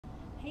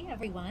Hey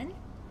everyone.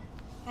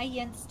 Hi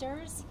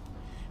Yinsters.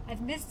 I've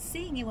missed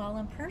seeing you all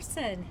in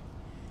person.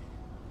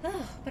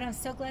 But I'm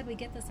so glad we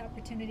get this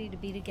opportunity to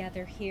be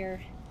together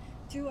here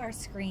through our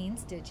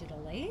screens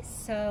digitally.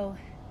 So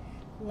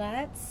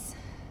let's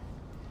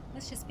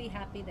just be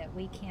happy that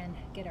we can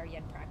get our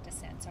yin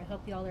practice in. So I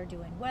hope you all are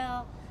doing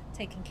well,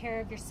 taking care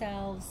of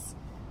yourselves,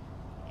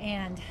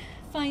 and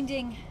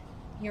finding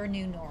your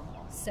new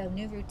normal. So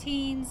new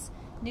routines,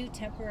 new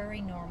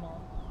temporary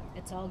normal.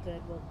 It's all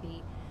good.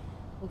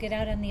 We'll get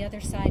out on the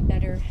other side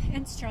better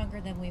and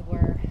stronger than we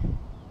were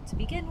to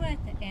begin with,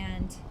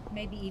 and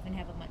maybe even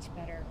have a much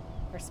better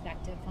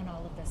perspective when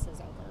all of this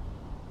is over.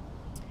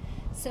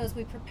 So as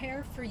we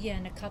prepare for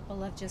yin, a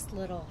couple of just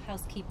little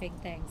housekeeping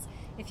things.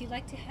 If you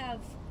like to have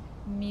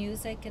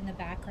music in the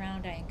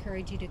background, I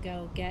encourage you to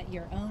go get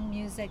your own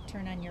music,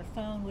 turn on your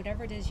phone,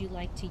 whatever it is you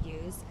like to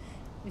use.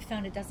 We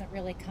found it doesn't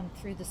really come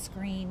through the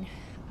screen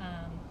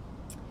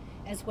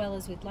as well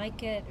as we'd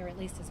like it, or at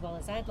least as well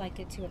as I'd like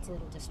it to. It's a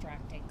little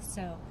distracting.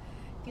 So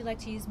if you like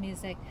to use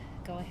music,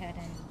 go ahead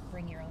and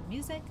bring your own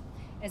music.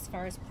 As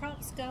far as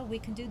props go, we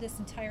can do this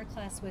entire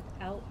class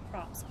without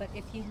props, but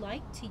if you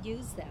like to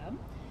use them,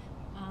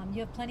 you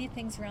have plenty of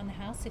things around the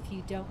house if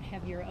you don't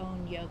have your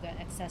own yoga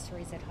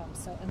accessories at home.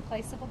 So in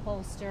place of a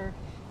bolster,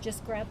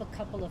 just grab a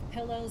couple of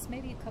pillows,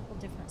 maybe a couple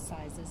different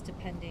sizes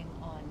depending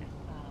on,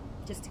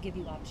 just to give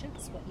you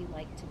options, what you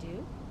like to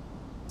do.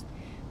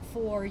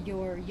 For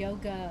your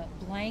yoga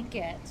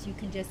blankets, you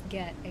can just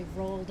get a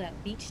rolled up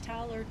beach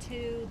towel or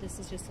two. This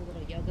is just a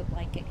little yoga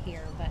blanket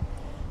here, but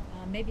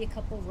maybe a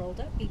couple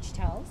rolled up beach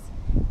towels.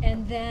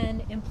 And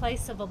then in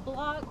place of a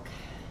block,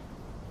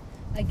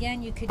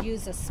 again, you could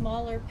use a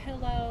smaller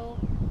pillow.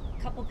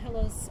 A couple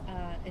pillows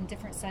in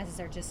different sizes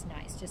are just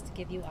nice, just to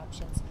give you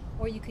options.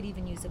 Or you could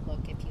even use a book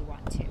if you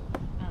want to.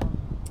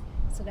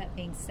 So that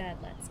being said,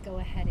 let's go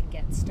ahead and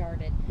get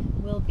started.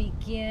 We'll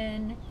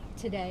begin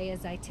today,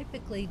 as I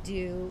typically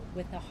do,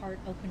 with a heart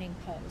opening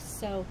pose.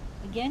 So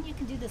again, you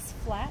can do this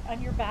flat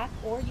on your back,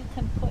 or you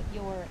can put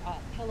your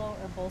pillow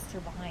or bolster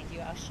behind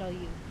you. I'll show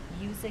you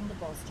using the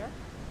bolster.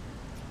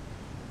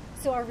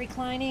 So our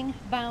reclining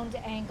bound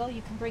angle,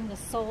 you can bring the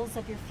soles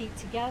of your feet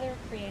together,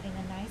 creating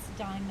a nice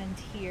diamond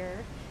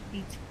here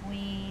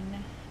between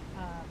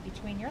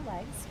your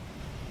legs.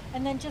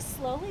 And then just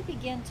slowly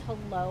begin to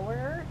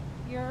lower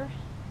your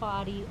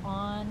body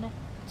on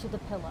to the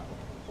pillow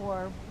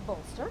or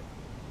bolster,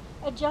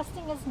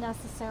 adjusting as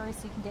necessary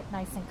so you can get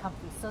nice and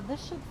comfy. So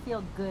this should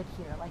feel good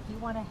here, like you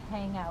want to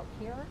hang out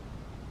here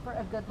for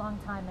a good long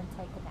time and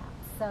take a nap.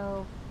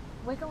 So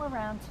wiggle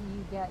around till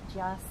you get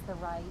just the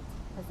right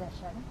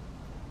position.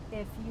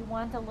 If you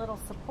want a little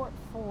support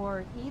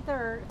for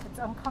either, if it's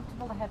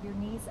uncomfortable to have your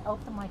knees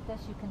open like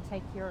this, you can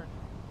take your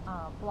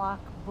block,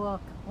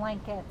 book,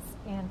 blankets,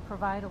 and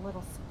provide a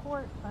little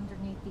support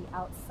underneath the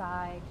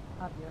outside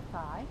of your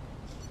thigh.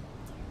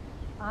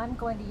 I'm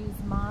going to use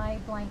my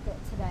blanket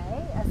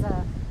today as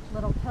a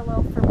little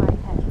pillow for my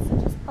head. So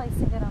just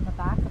placing it on the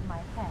back of my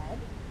head,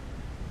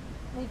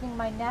 leaving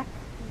my neck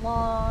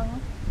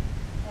long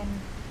and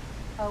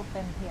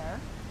open here.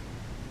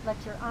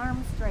 Let your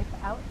arms drape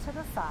out to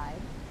the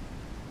side.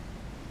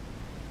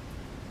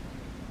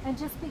 And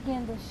just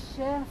begin to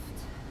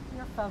shift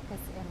your focus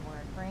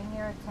inward. Bring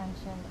your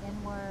attention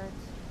inward.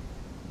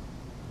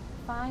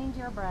 Find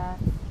your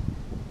breath.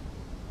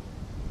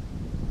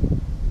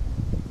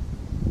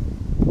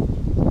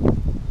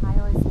 I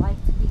always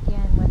like to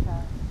begin with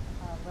a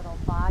little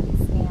body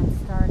scan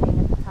starting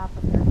at the top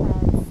of your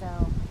head.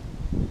 So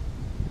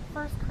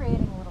first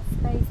creating a little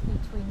space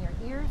between your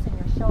ears and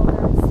your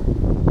shoulders.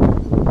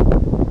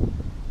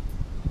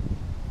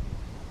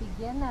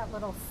 Begin that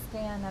little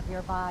scan of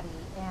your body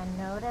and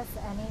notice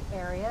any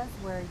areas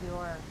where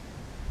you're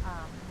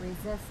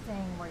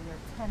resisting, where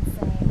you're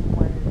tensing,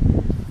 where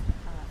you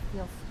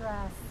feel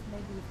stress.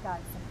 Maybe you've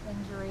got some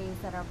injuries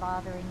that are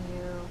bothering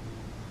you.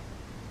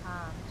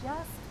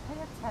 Just pay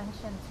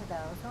attention to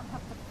those. Don't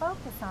have to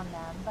focus on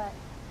them, but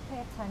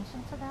pay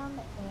attention to them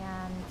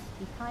and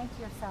be kind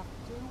to yourself.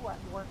 Do what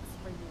works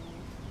for you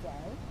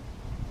today.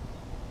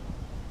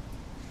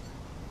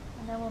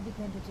 And then we'll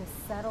begin to just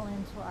settle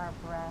into our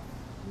breath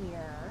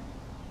here.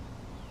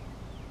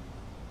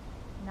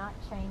 Not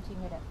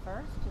changing it at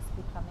first, just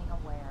becoming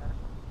aware.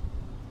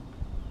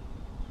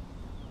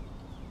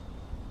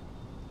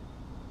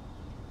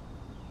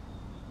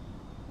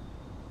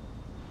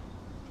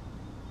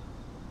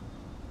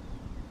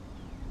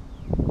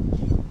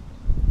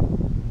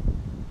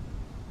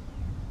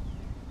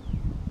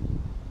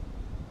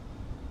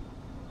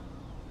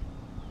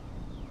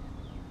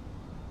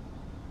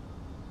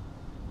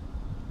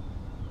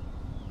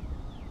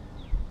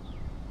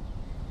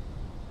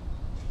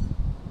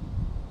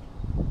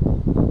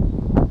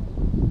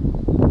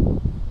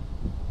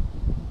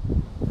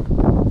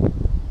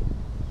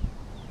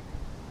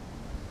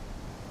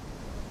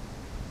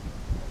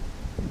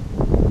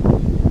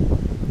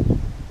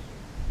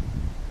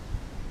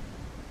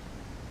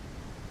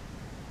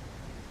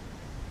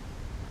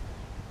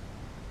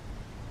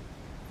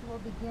 We'll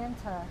begin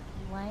to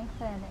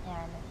lengthen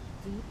and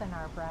deepen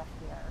our breath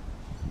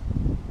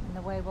here.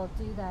 way we'll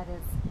do that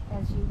is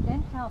as you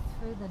inhale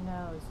through the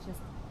nose, just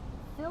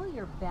fill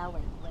your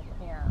belly with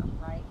air,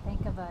 right?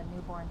 Think of a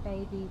newborn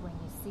baby. When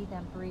you see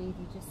them breathe,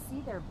 you just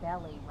see their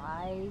belly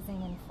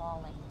rising and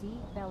falling.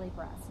 Deep belly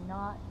breaths,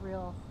 not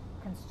real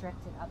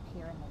constricted up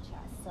here in the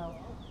chest. So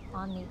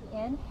on the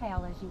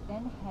inhale, as you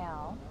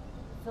inhale,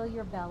 feel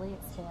your belly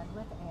expand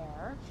with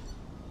air.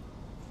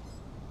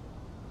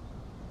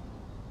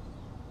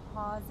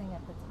 Pausing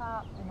at the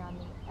top, and on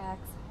the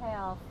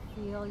exhale,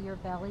 feel your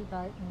belly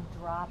button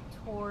drop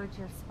towards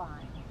your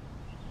spine.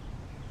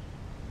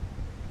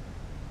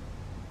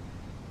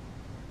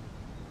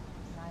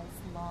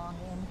 Nice long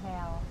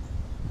inhale.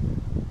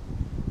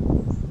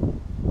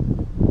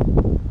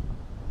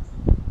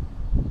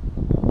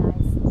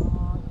 Nice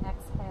long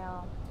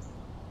exhale.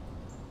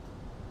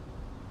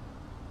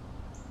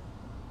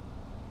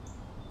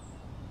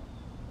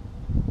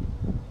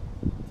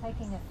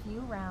 Taking a few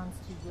rounds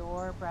to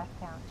your breath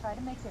count. Try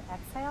to make your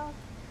exhale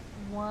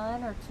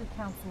 1 or 2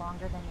 counts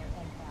longer than your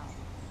inhale.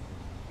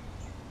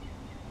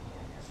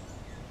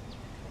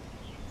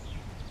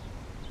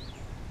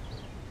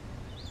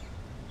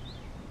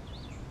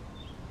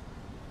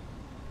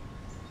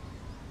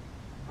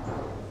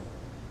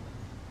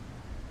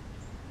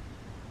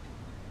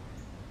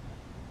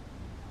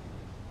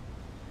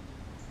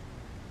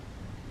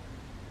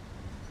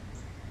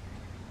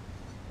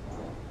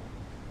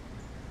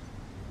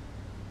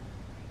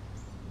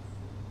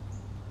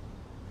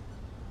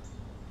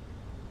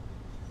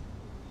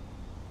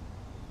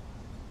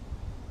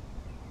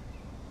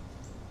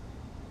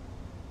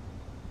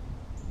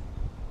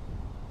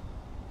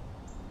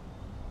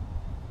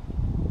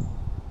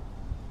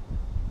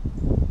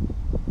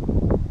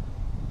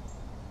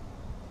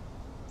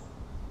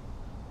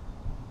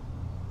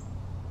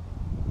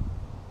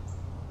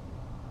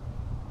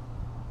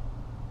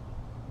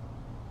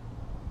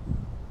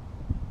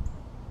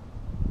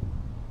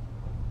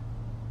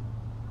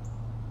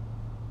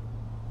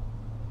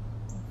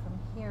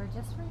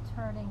 Just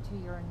returning to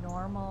your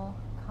normal,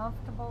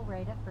 comfortable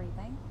rate of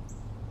breathing.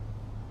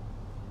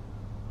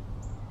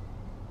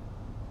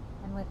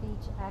 And with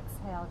each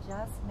exhale,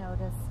 just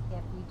notice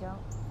if you don't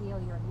feel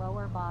your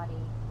lower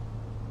body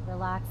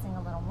relaxing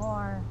a little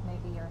more,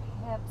 maybe your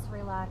hips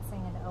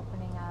relaxing and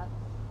opening up.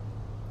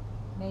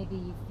 Maybe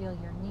you feel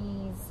your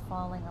knees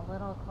falling a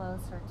little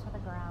closer to the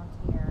ground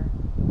here.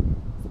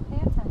 So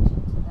pay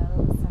attention to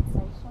those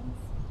sensations.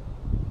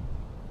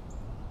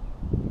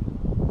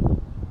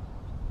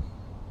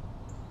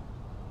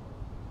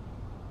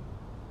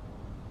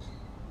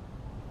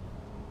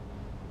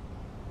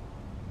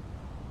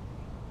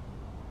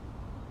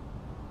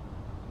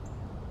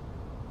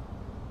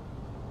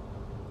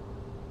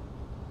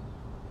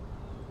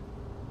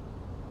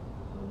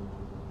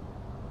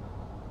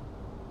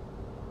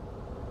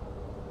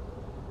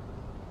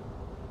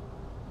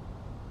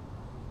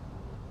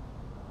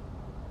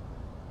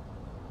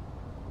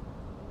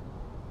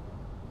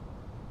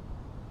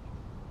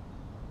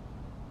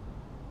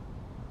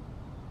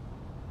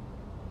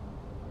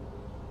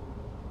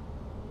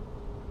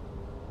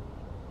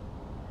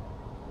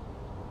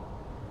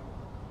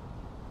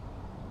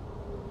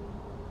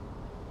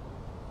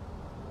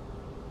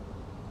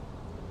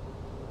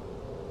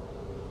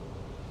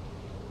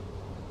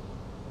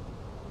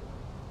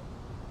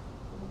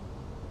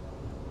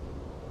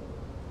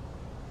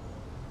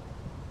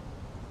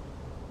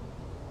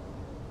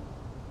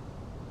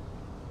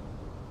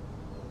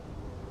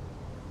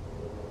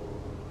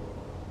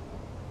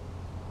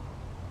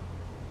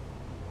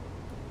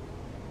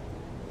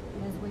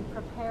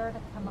 Prepare to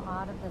come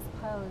out of this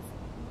pose.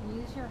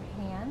 Use your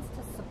hands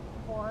to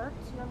support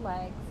your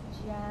legs.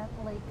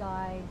 Gently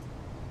guide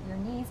your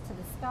knees to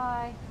the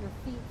sky, your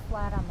feet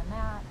flat on the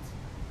mat.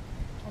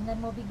 And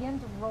then we'll begin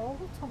to roll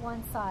to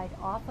one side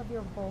off of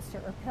your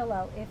bolster or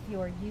pillow if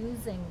you're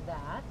using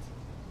that.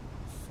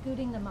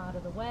 Scooting them out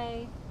of the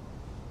way.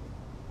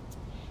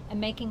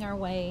 And making our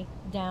way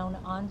down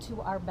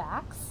onto our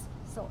backs.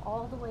 So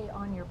all the way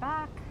on your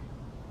back.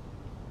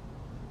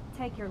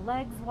 Take your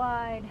legs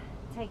wide.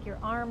 Take your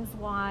arms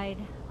wide,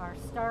 our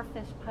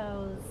starfish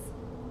pose,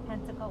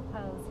 pentacle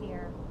pose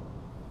here.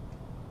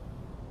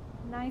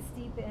 Nice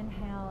deep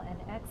inhale and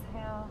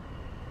exhale.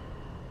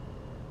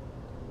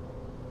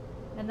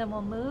 And then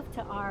we'll move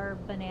to our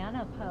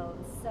banana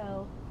pose.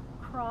 So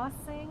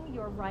crossing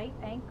your right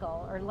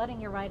ankle, or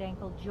letting your right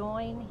ankle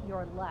join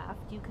your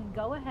left. You can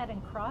go ahead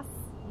and cross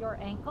your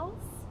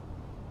ankles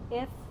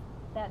if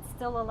that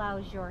still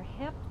allows your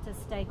hip to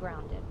stay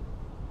grounded.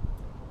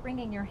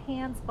 Bringing your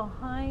hands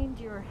behind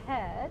your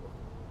head.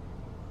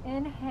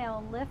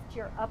 Inhale, lift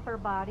your upper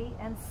body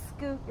and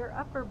scoot your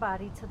upper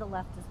body to the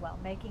left as well,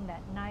 making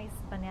that nice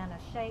banana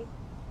shape.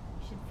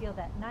 You should feel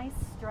that nice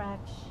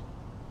stretch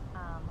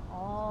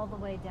all the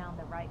way down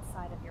the right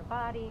side of your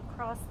body,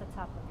 across the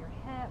top of your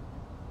hip,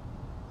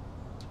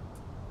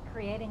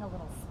 creating a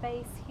little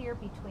space here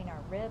between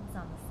our ribs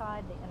on the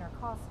side, the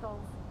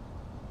intercostals.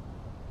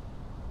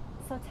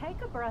 So take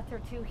a breath or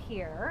two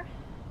here.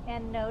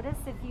 And notice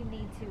if you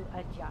need to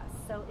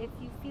adjust. So if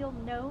you feel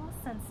no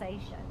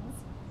sensations,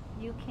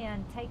 You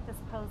can take this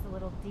pose a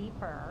little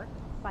deeper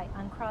by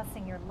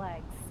uncrossing your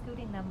legs,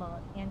 scooting them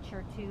an inch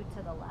or two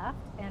to the left,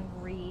 and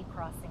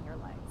recrossing your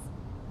legs.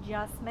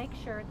 Just make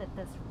sure that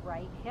this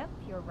right hip,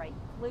 your right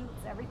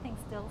glutes, everything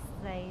still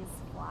stays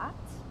flat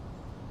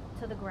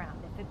to the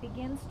ground. If it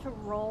begins to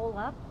roll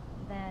up,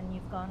 then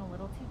you've gone a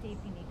little too deep,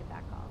 you need to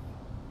back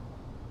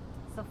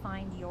off. So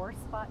find your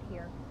spot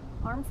here.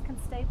 Arms can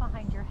stay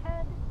behind your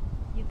head.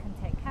 You can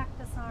take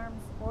cactus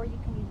arms, or you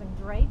can even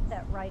drape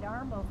that right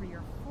arm over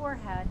your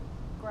forehead,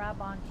 grab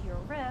onto your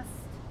wrist,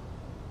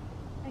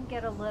 and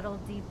get a little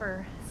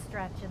deeper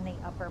stretch in the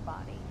upper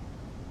body.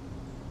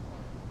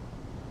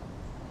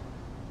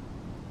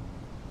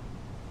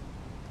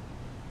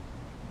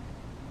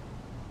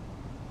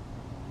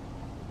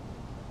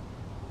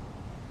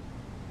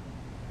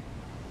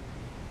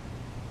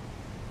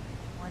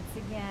 Once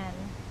again,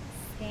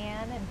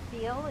 scan and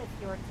feel if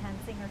you're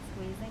tensing or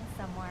squeezing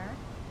somewhere,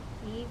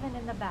 even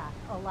in the back.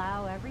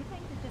 Allow everything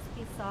to just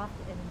be soft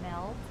and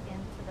melt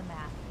into the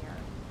mat here.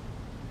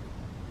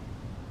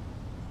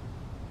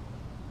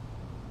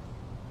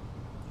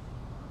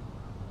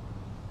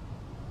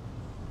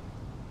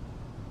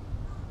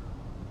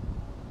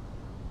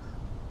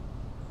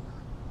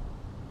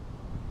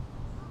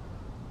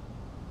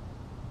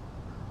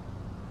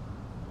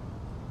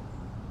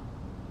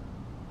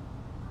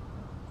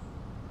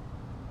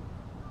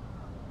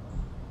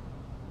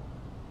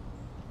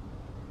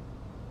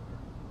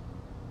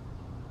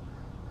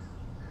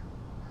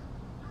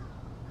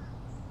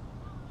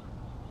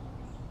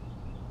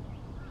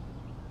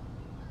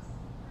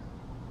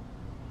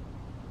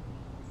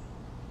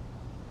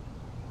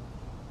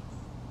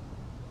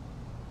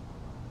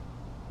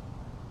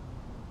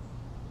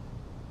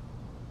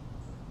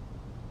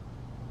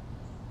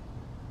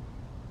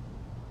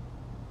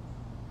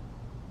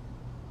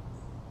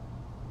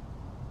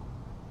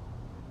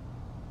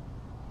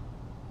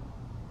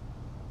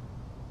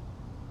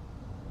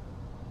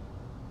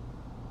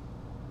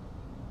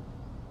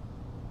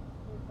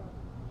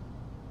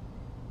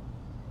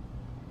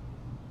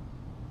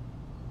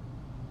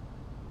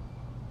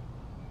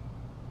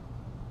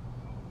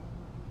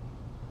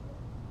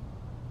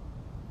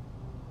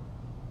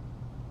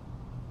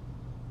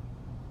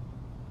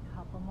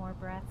 Couple more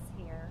breaths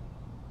here.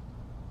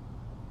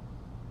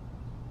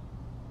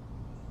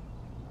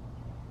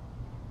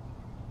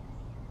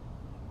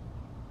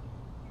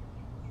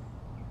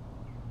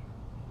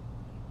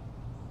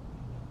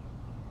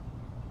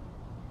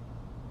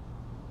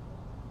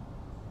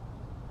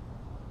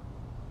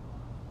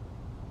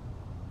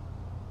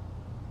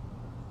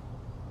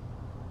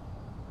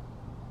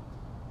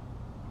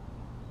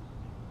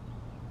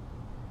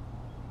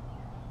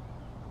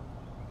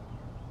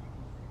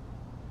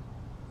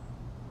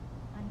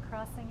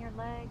 Crossing your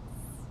legs,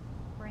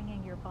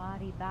 bringing your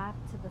body back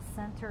to the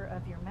center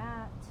of your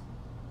mat.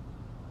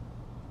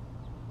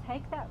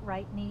 Take that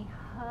right knee,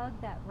 hug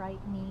that right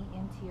knee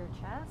into your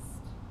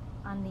chest.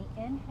 On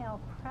the inhale,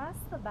 press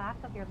the back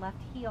of your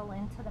left heel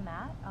into the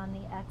mat. On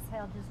the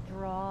exhale, just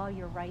draw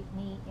your right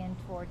knee in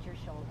towards your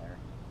shoulder.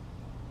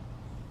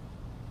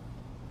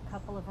 A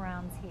couple of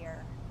rounds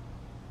here.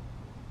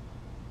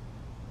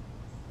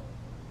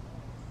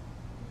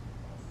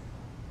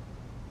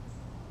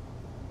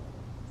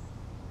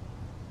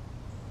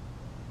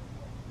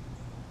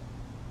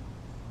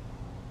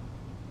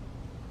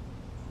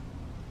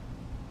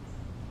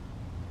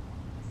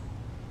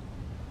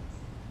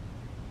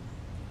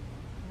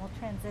 We'll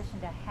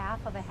transition to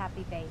half of a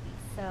happy baby.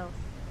 So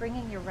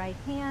bringing your right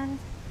hand,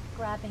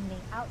 grabbing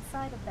the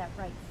outside of that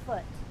right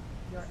foot,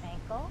 your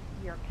ankle,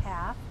 your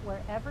calf,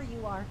 wherever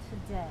you are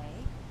today,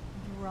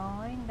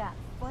 drawing that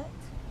foot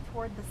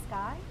toward the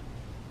sky.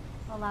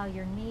 Allow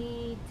your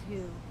knee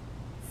to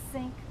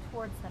sink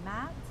towards the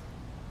mat.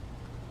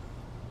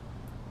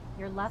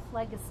 Your left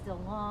leg is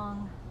still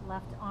long,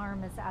 left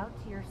arm is out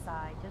to your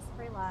side, just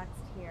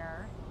relaxed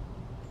here.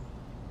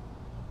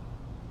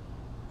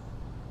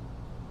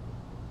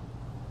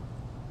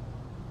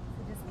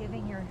 Just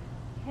giving your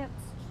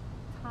hips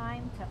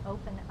time to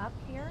open up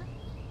here.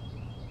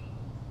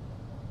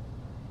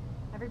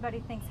 Everybody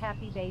thinks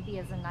happy baby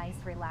is a nice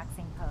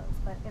relaxing pose,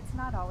 but it's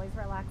not always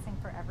relaxing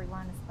for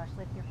everyone,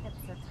 especially if your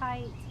hips are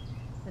tight.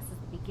 This is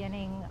the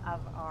beginning of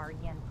our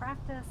yin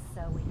practice,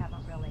 so we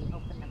haven't really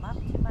opened them up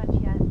too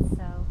much yet.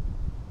 So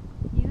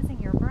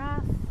using your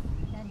breath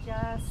and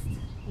just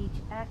each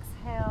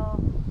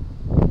exhale,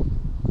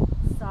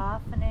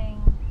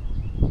 softening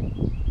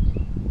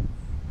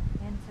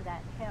into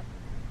that hip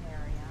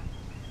area,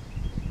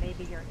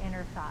 maybe your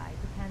inner thigh,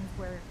 depends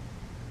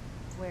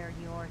where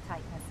your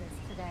tightness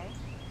is today.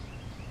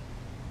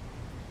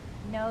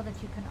 Know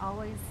that you can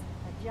always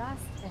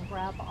adjust and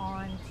grab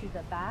on to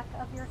the back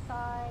of your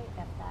thigh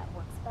if that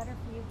works better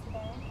for you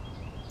today.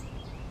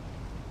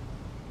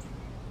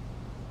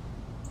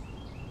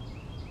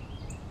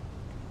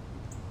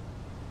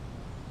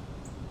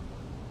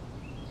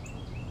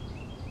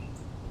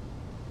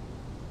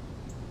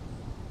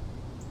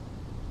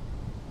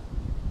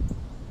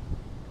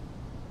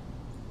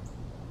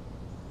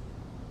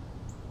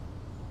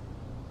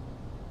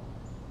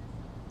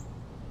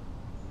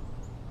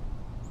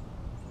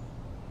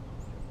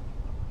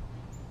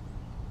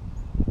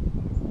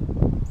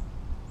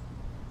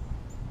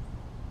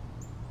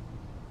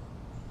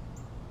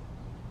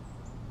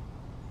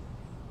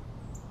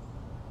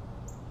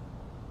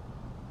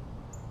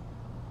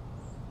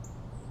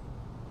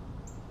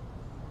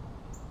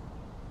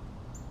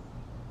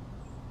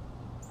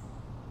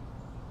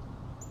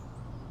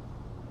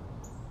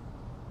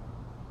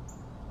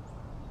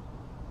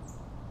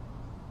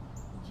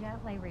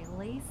 Gently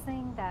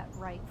releasing that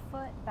right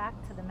foot back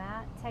to the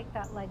mat. Take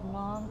that leg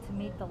long to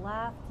meet the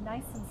left.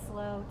 Nice and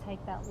slow.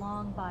 Take that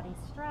long body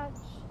stretch.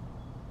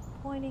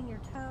 Pointing your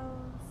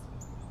toes.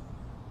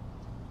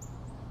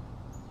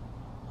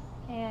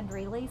 And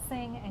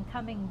releasing and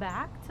coming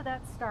back to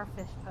that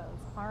starfish pose.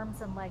 Arms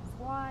and legs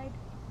wide.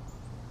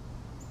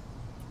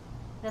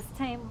 This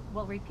time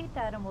we'll repeat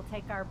that and we'll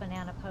take our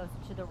banana pose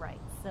to the right.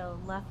 So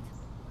left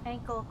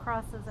ankle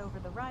crosses over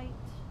the right.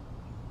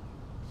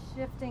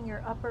 Shifting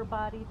your upper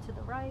body to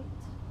the right.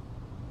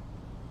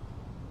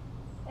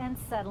 And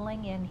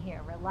settling in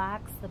here.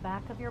 Relax the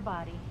back of your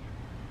body.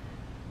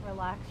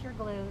 Relax your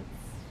glutes.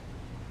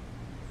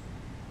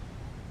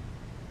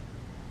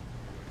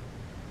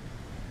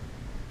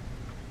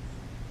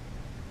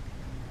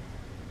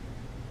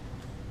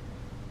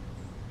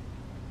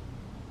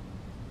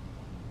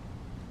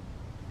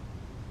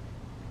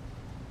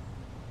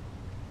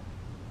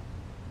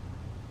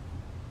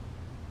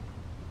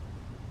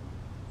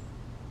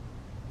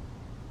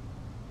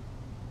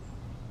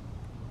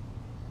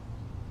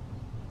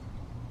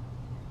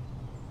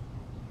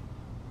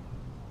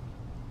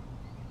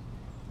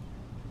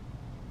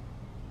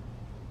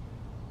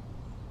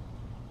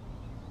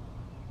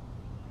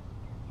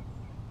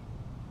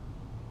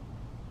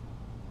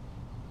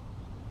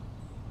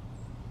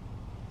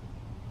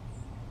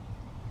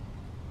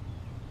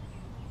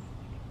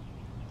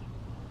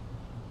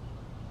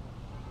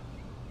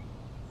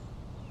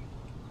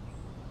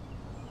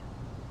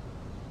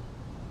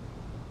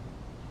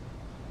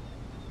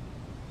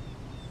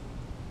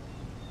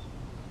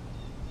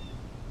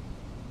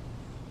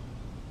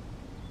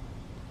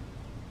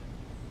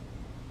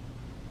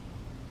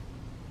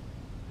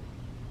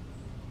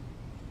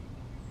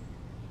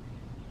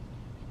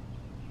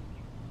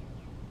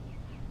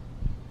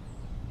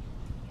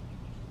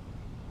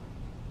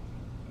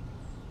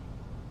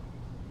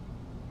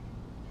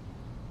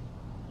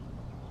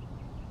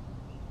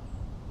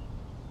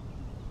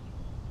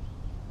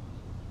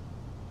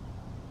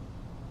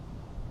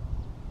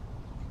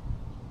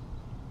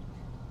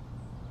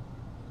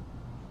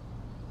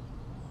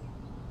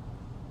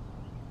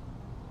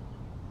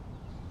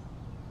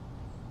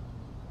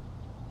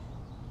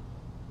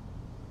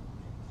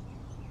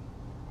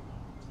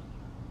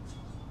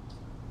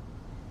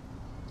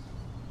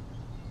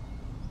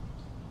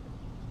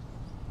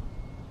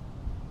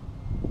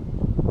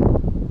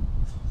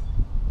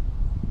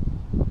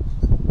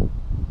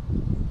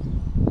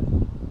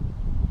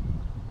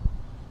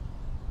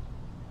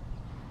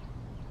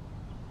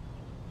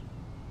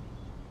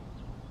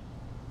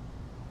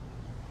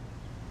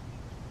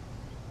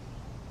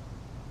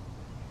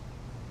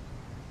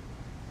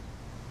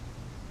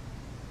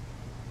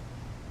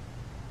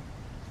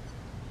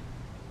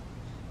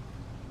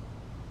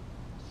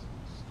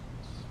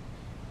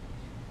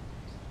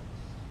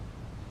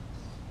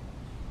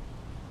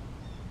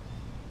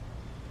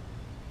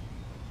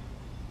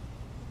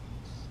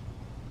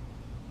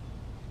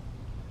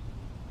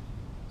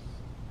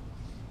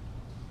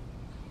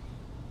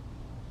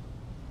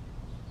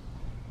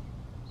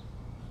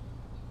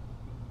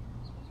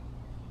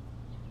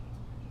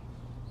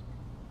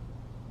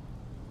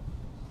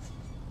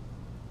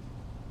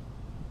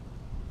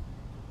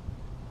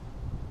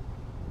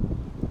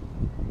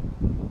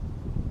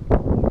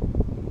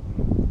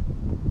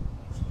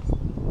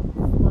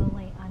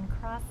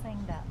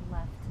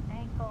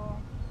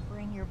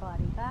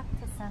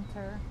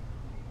 center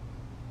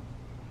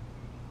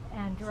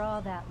and draw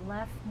that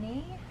left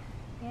knee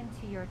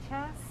into your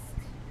chest.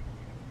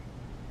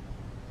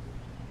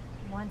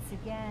 Once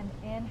again,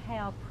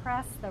 inhale,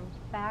 press the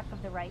back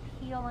of the right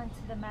heel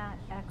into the mat.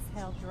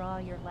 Exhale, draw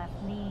your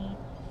left knee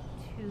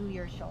to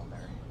your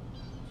shoulder.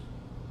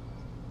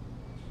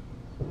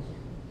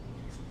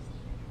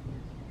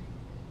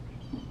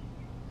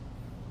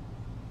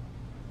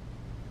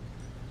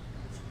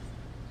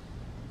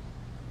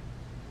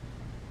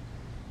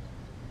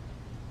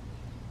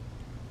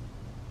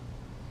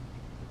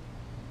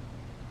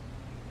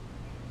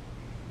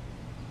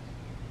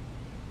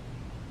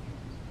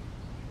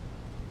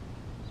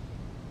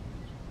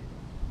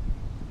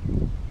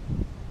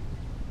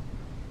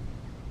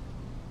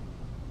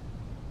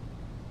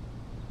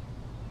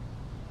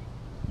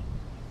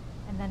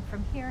 Then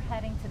from here,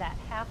 heading to that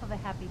half of a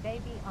happy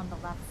baby on the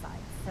left side.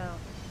 So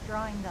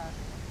drawing the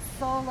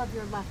sole of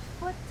your left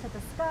foot to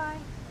the sky.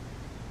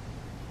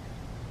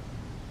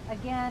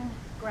 Again,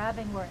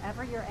 grabbing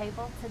wherever you're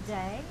able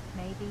today.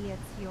 Maybe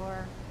it's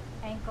your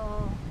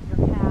ankle,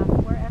 your calf,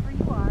 wherever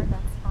you are,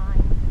 that's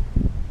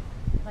fine.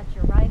 Let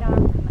your right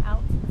arm come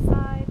out to the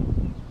side.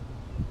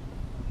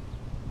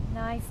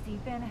 Nice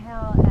deep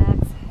inhale,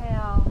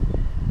 exhale.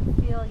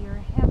 Feel your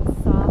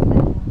hips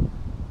soften.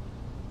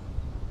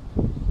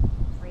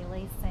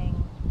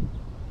 Releasing.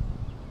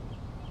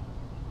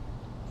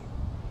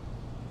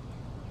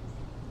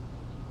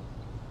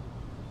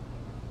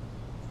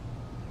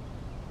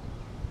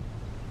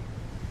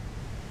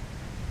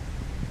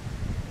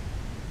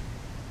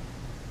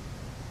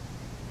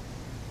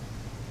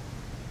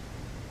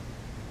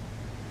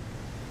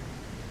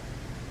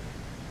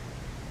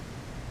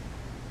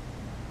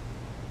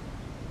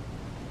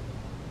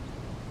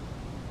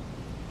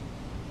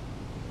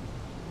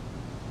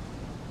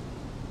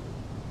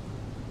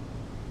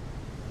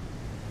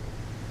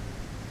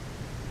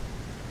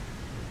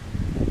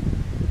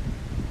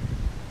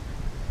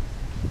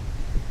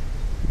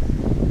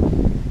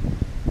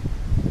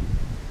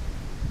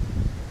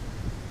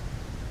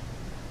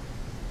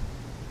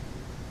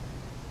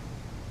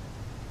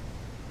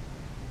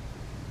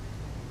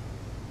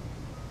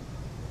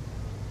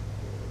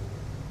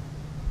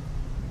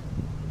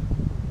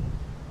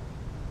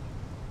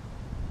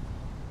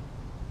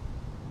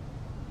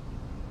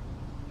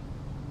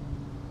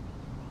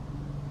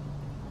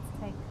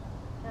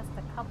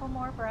 couple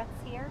more breaths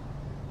here.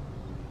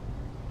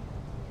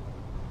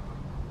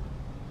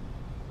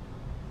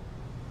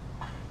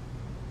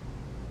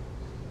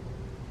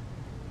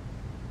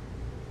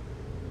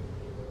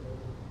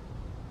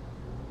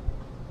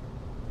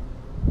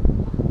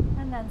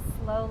 And then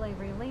slowly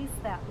release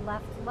that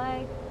left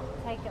leg.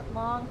 Take it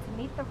long to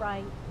meet the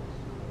right.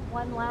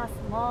 One last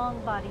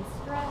long body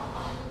stretch.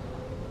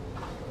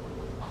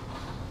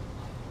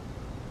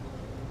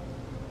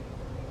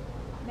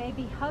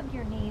 Maybe hug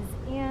your knees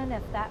in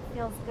if that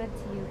feels good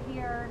to you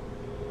here.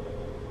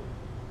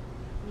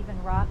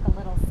 Even rock a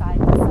little side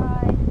to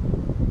side.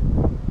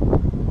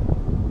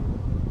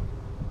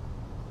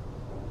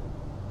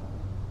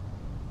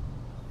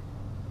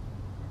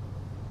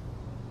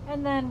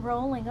 And then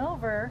rolling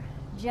over,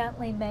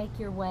 gently make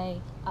your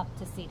way up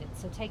to seated.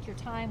 So take your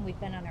time. We've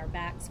been on our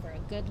backs for a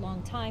good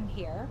long time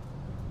here.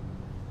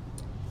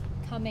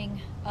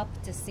 Coming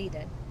up to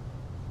seated.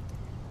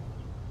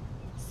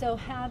 So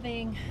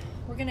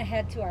we're going to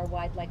head to our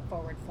wide leg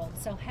forward fold.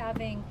 So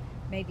having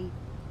maybe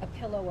a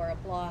pillow or a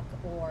block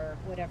or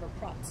whatever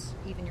props,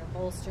 even your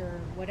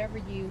bolster, whatever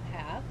you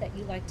have that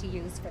you like to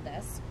use for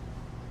this.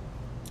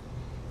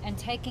 And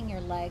taking your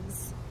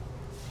legs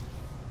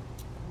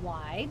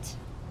wide,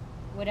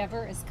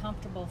 whatever is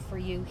comfortable for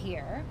you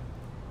here.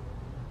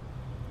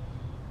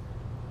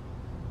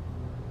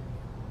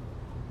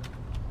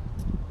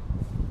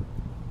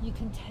 You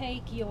can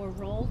take your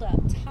rolled up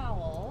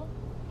towel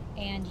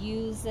and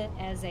use it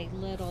as a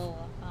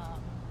little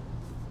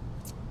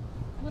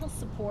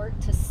support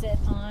to sit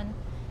on.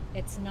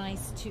 It's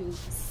nice to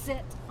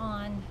sit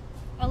on,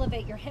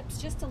 elevate your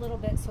hips just a little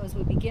bit, so as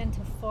we begin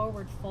to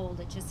forward fold,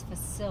 it just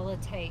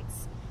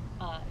facilitates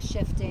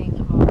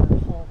shifting our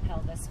whole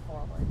pelvis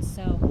forward.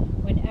 So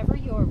whenever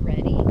you're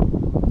ready,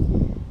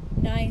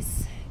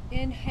 nice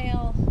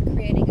inhale,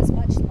 creating as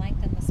much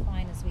length in the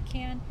spine as we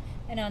can,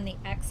 and on the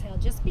exhale,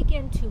 just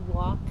begin to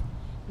walk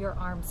your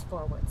arms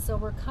forward. So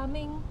we're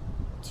coming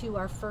to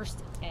our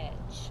first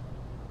edge.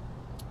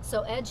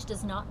 So edge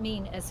does not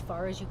mean as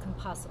far as you can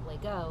possibly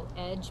go.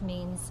 Edge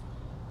means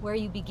where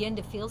you begin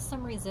to feel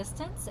some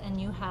resistance and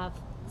you have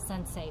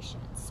sensation.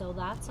 So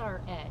that's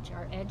our edge.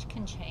 Our edge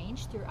can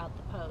change throughout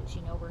the pose.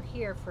 You know, we're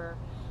here for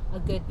a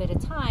good bit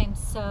of time,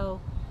 so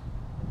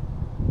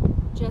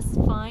just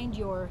find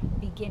your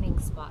beginning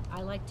spot.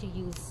 I like to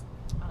use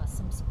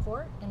some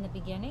support in the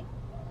beginning.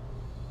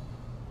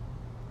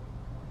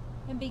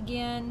 And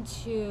begin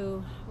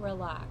to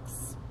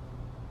relax.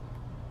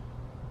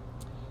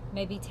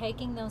 Maybe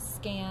taking those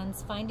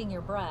scans, finding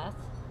your breath,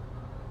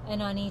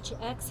 and on each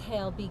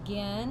exhale,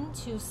 begin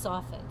to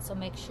soften. So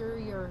make sure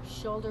your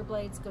shoulder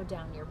blades go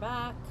down your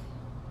back.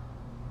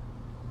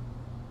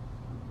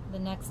 The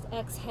next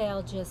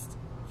exhale, just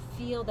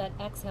feel that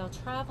exhale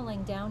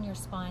traveling down your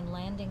spine,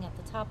 landing at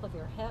the top of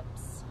your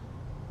hips.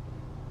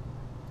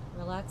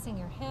 Relaxing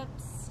your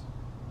hips,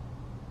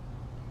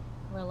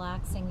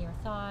 relaxing your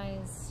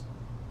thighs,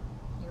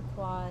 your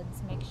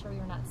quads. Make sure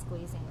you're not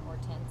squeezing or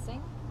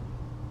tensing.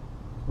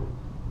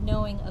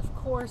 Knowing, of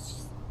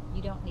course,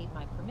 you don't need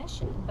my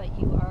permission, but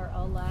you are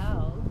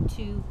allowed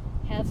to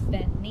have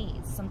bent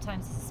knees.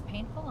 Sometimes this is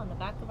painful on the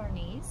back of our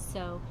knees,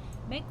 so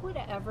make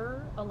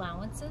whatever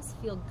allowances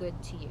feel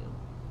good to you.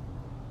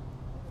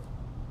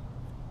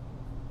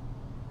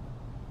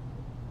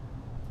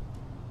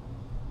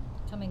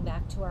 Coming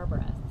back to our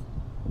breath.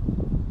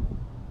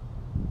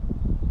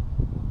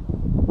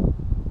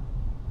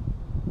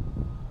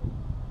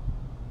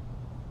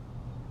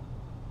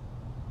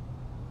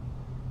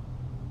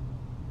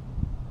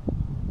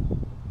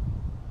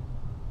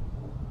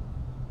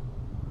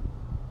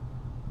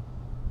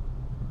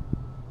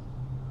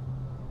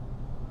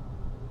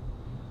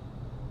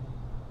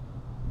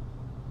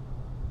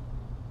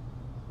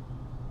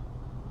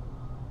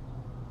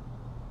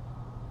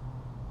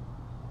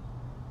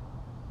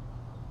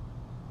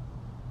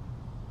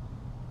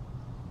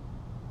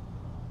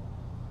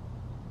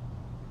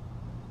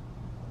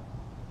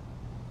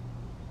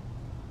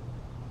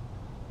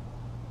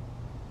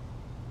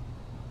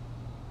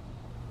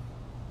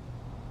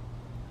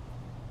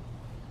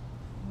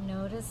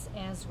 Notice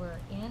as we're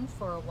in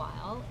for a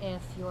while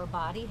if your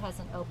body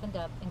hasn't opened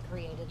up and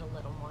created a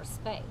little more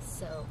space.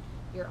 So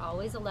you're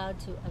always allowed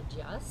to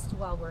adjust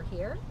while we're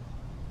here.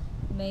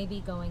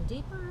 Maybe going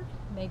deeper,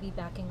 maybe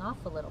backing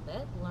off a little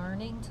bit,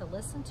 learning to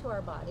listen to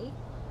our body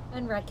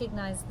and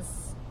recognize the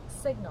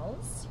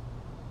signals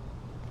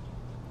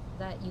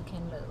that you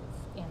can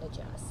move and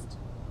adjust.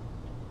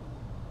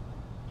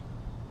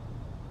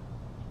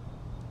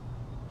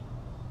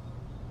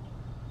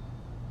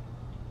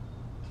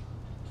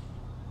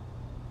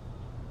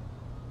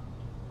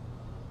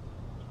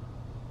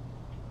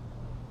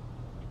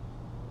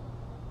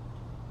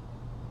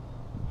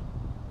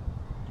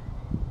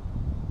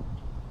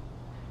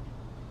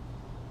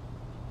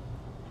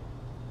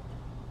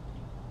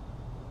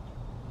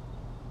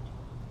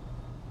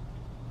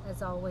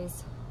 As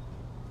always,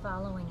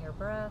 following your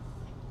breath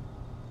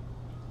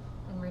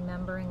and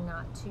remembering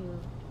not to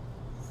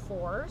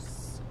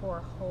force or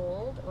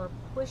hold or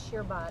push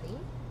your body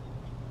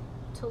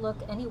to look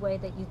any way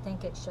that you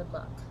think it should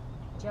look.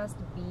 Just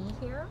be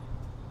here,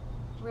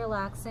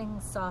 relaxing,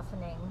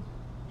 softening,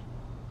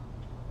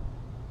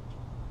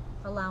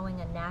 allowing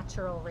a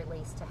natural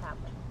release to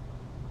happen.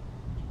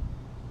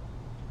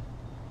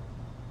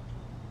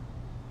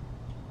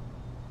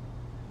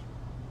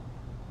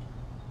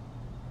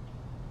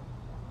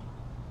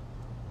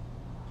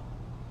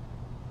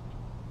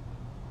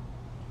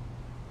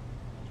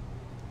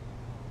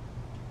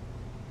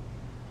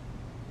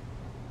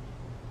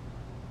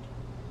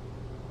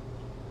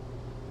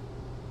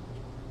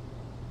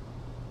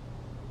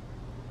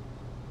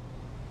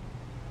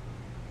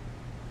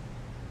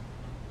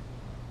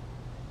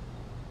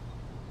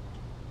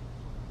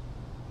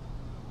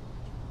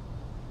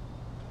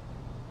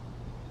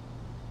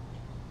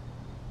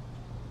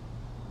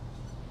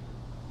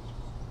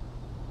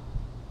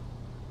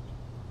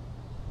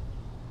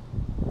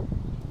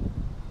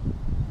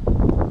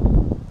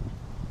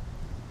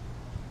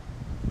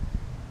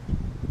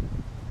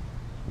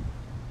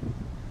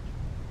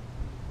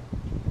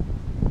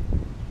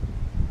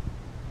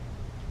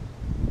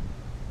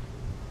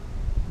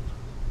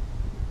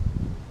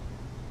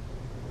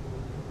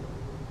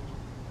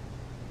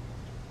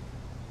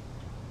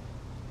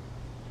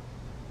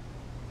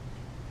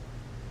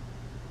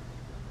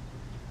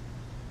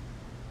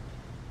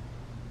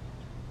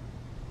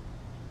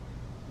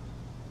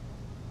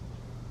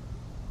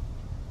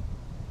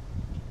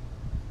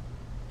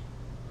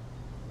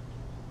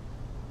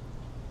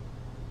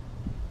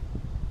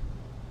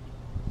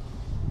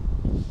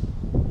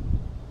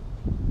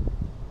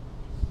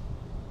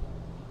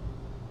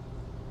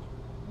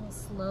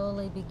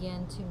 Slowly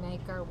begin to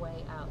make our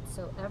way out.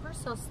 So ever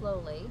so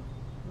slowly,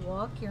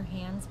 walk your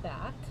hands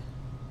back,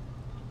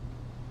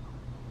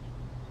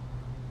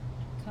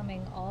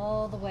 coming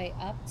all the way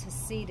up to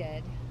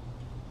seated.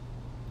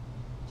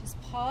 Just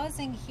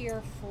pausing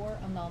here for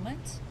a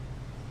moment,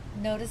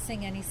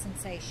 noticing any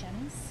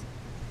sensations.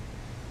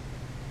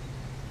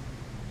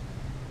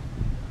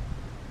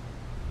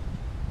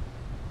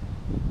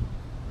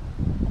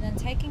 And then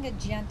taking a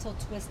gentle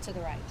twist to the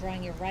right,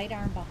 drawing your right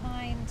arm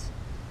behind,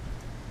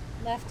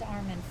 left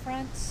arm in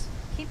front,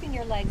 keeping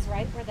your legs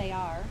right where they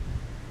are.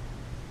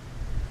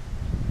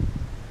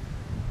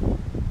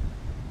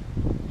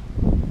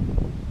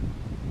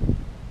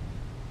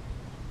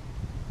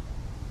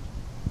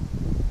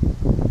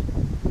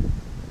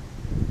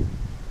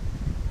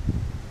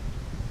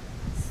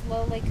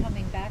 Slowly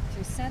coming back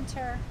through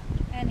center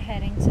and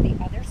heading to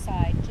the other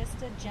side.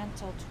 Just a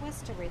gentle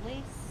twist to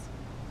release.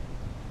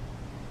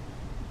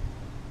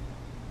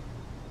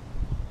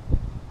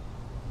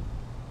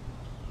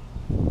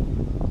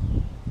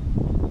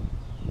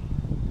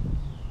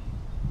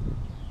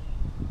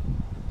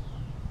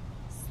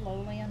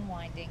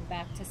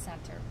 Back to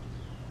center.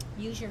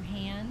 Use your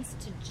hands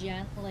to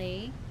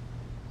gently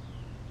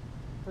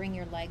bring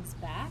your legs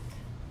back,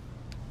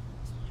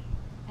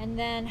 and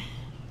then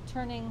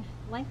turning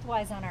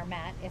lengthwise on our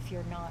mat if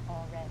you're not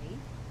already.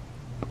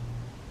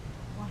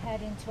 We'll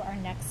head into our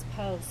next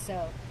pose.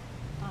 So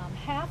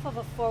half of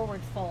a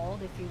forward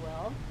fold, if you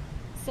will.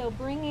 So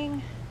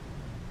bringing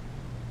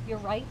your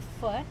right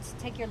foot,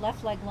 take your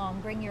left leg long,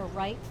 bring your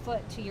right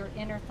foot to your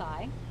inner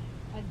thigh.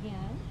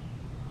 Again,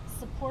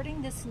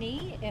 supporting this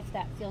knee if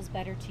that feels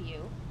better to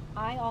you.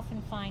 I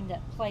often find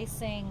that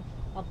placing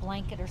a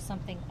blanket or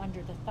something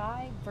under the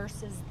thigh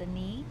versus the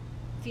knee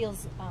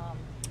feels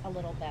a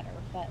little better,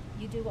 but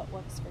you do what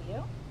works for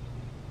you.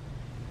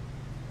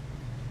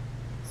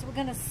 So we're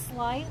going to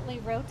slightly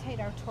rotate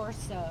our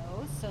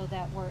torso so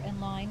that we're in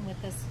line with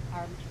this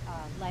our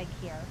leg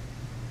here.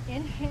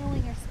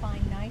 Inhaling your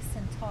spine nice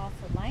and tall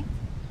for length.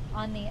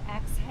 On the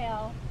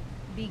exhale,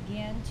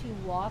 begin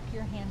to walk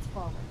your hands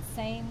forward.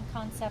 Same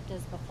concept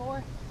as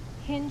before,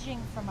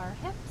 hinging from our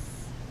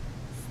hips,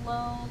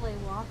 slowly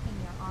walking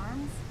your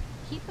arms.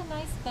 Keep a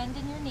nice bend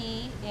in your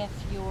knee if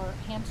your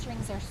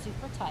hamstrings are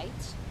super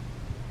tight.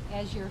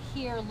 As you're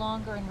here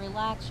longer and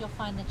relaxed, you'll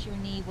find that your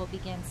knee will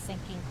begin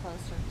sinking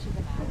closer to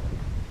the mat.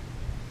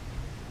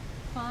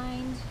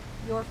 Find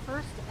your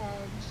first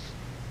edge.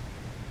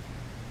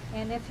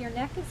 And if your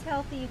neck is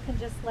healthy, you can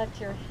just let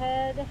your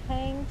head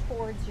hang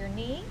towards your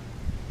knee.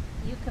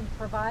 You can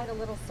provide a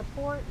little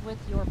support with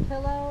your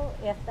pillow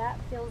if that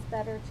feels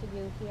better to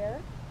you here.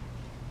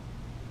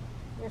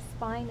 Your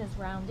spine is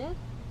rounded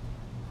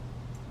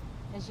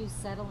as you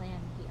settle in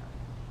here.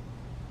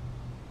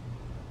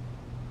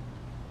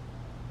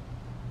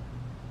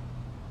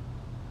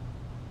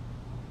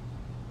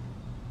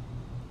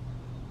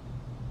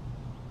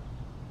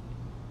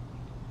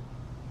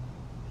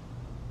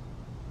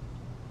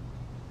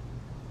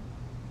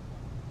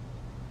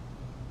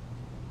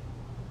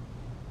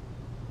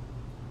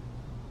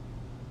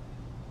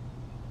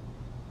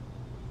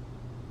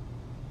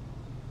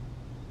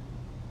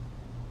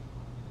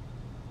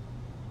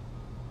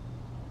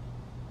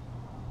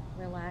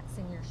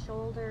 Relaxing your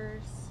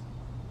shoulders.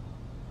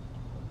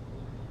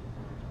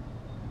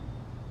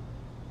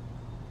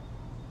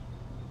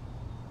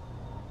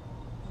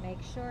 Make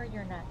sure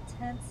you're not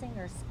tensing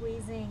or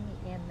squeezing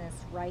in this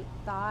right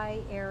thigh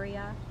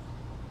area.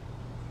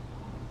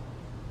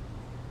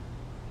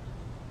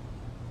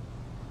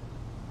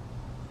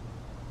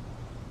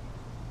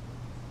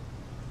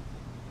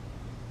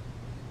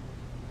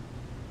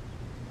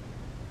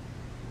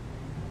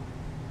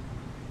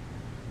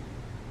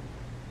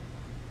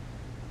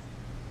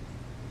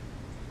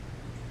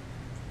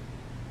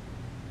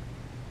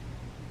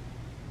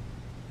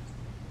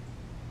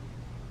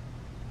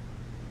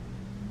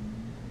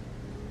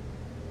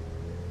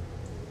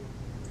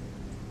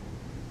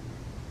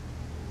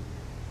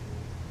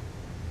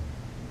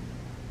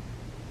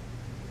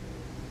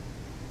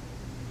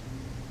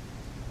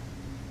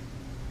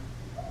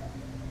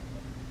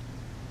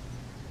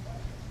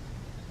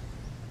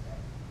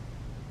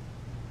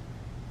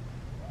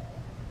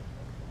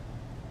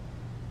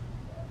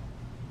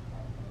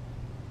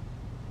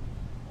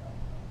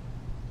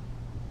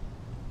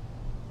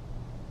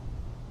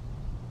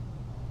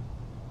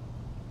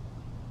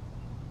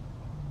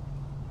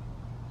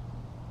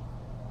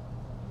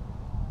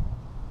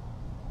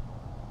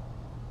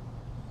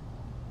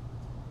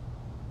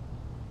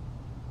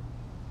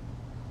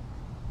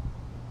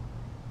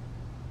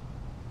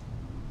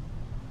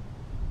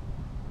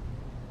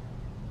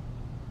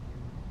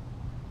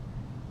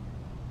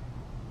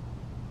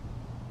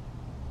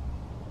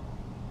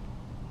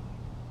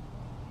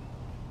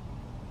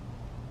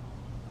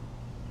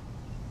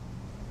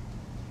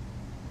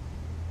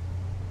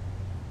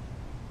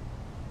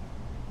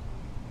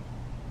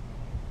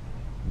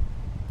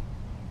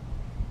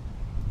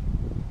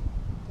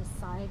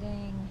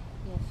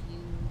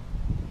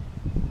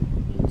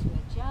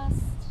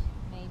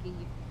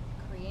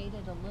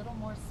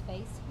 more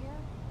space here,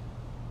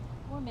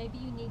 or maybe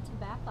you need to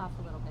back off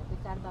a little bit.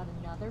 We've got about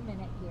another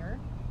minute here.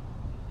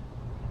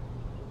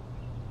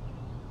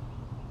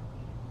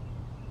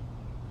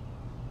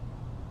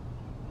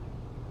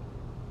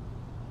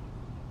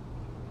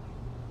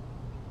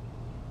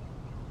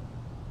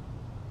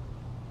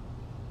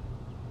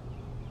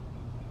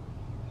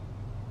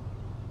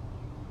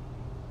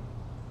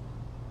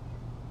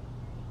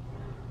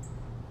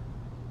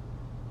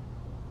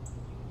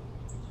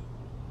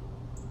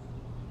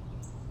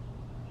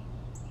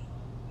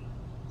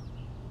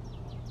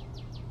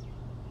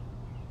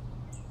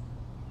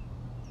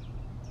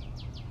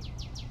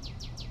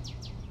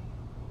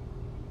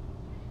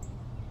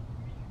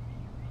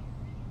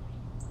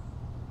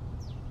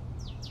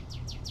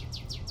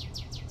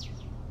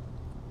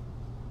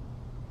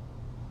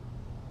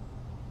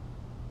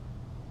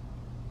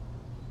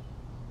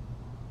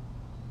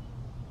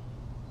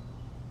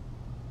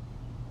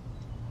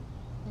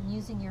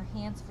 Using your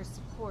hands for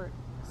support,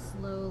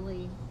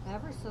 slowly,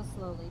 ever so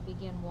slowly,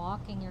 begin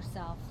walking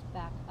yourself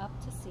back up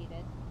to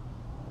seated.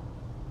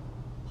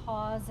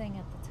 Pausing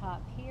at the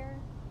top here.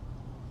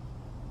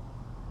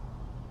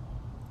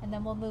 And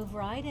then we'll move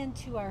right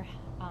into our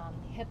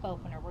hip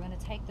opener. We're going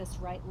to take this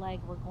right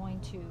leg, we're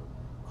going to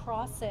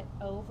cross it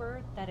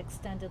over that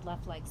extended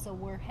left leg. So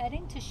we're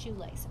heading to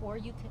shoelace, or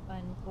you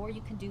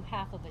can do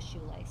half of a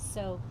shoelace.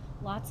 So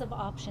lots of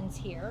options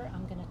here.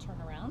 I'm going to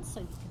turn around so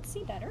you can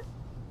see better.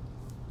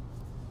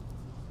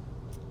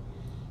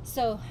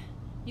 So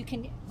you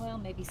can, well,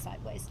 maybe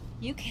sideways.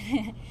 You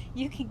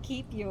can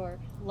keep your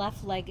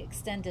left leg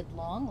extended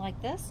long like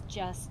this.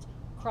 Just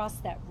cross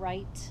that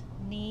right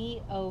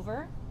knee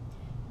over,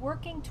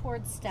 working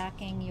towards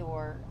stacking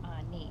your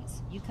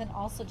knees. You can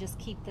also just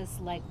keep this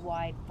leg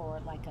wide for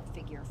like a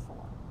figure 4.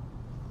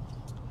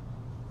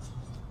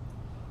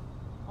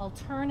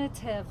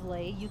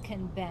 Alternatively, you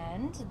can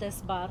bend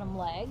this bottom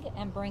leg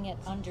and bring it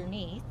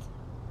underneath.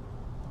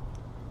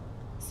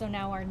 So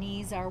now our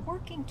knees are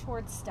working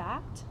towards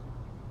stacked.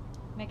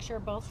 Make sure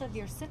both of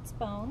your sits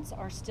bones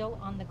are still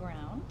on the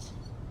ground.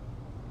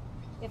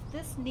 If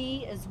this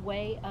knee is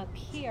way up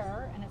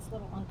here and it's a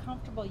little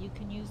uncomfortable, you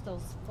can use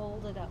those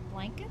folded up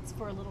blankets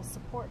for a little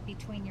support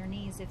between your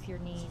knees if your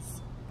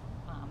knees,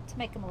 to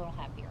make them a little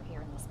happier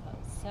here in this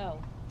pose.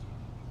 So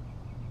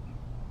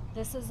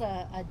this is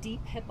a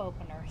deep hip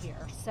opener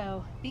here.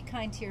 So be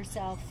kind to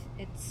yourself.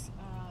 It's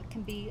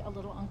can be a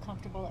little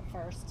uncomfortable at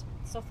first.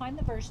 So find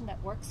the version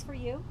that works for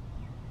you.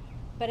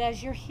 But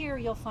as you're here,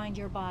 you'll find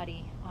your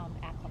body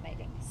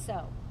acclimating.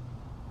 So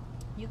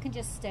you can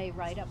just stay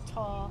right up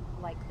tall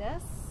like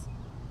this,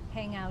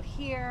 hang out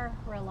here,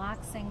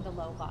 relaxing the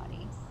low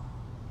body.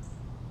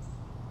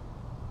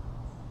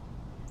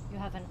 You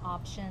have an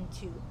option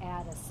to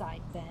add a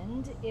side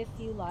bend if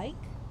you like,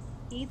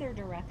 either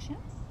direction.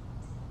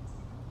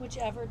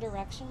 Whichever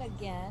direction,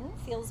 again,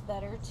 feels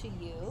better to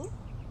you.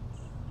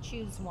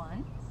 Choose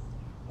one.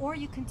 Or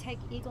you can take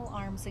eagle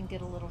arms and get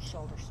a little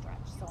shoulder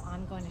stretch. So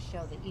I'm going to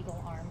show the eagle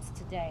arms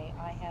today.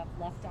 I have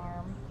left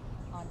arm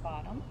on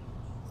bottom.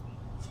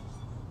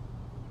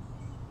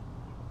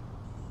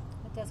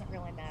 It doesn't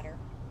really matter.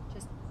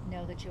 Just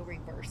know that you'll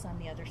reverse on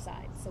the other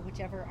side. So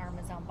whichever arm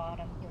is on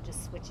bottom, you'll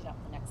just switch it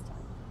up the next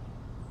time.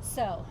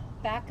 So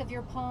back of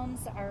your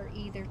palms are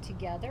either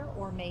together,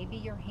 or maybe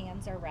your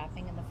hands are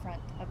wrapping and the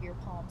front of your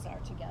palms are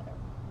together.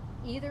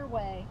 Either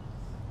way,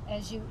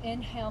 as you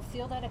inhale,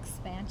 feel that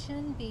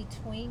expansion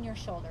between your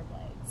shoulder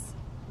blades.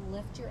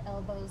 Lift your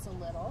elbows a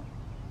little.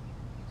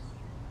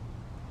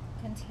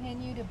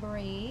 Continue to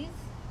breathe,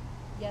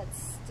 yet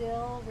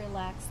still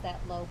relax that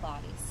low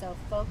body. So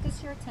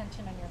focus your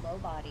attention on your low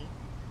body,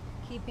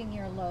 keeping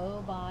your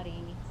low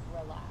body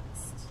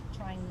relaxed.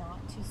 Trying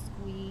not to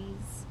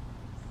squeeze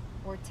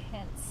or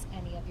tense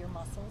any of your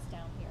muscles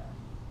down here.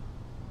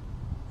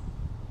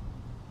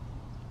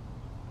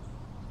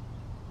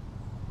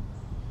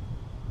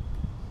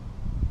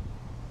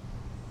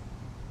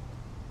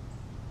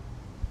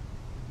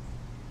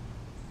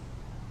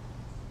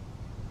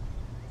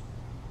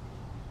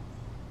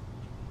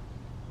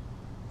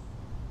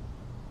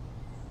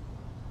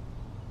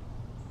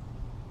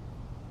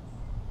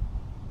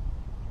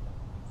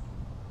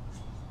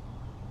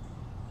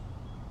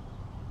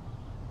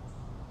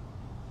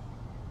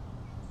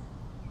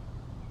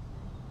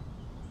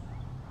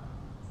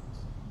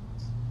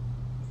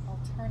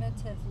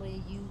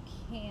 Alternatively, you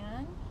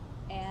can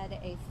add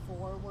a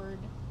forward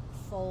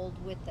fold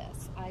with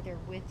this, either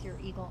with your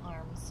eagle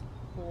arms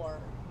or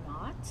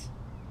not.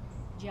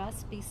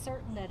 Just be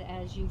certain that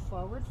as you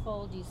forward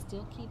fold, you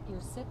still keep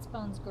your sits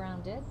bones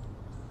grounded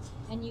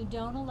and you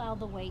don't allow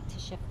the weight to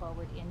shift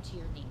forward into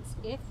your knees.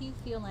 If you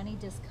feel any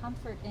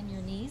discomfort in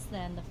your knees,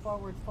 then the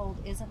forward fold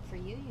isn't for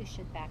you. You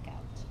should back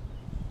out.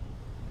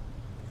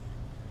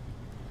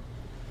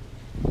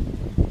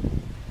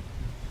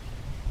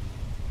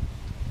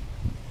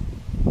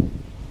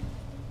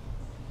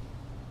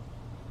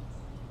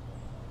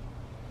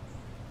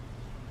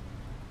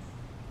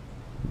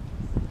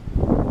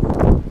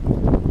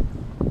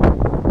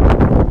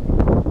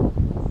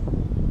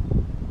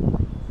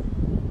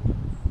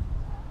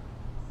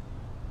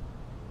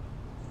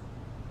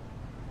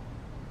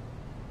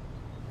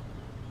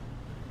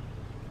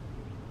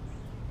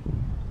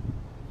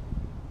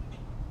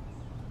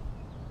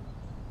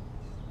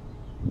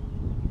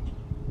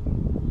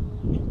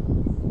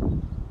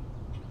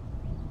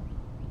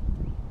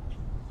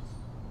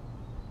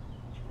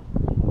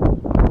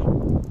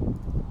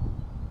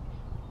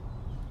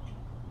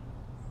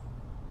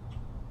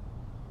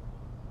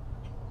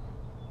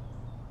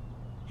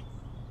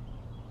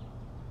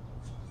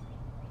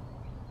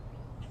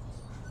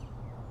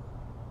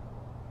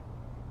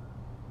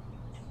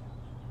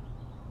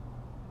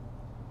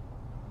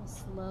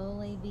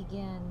 Slowly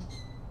begin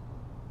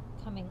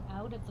coming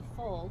out of the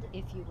fold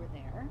if you were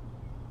there.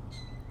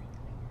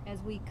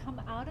 As we come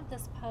out of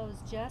this pose,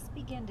 just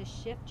begin to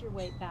shift your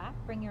weight back.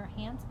 Bring your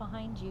hands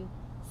behind you.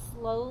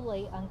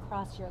 Slowly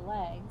uncross your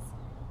legs.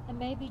 And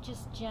maybe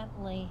just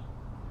gently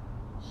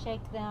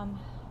shake them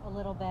a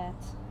little bit.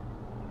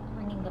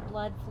 Bringing the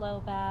blood flow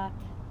back.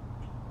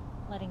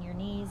 Letting your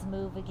knees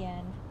move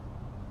again.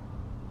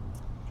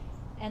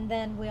 And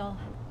then we'll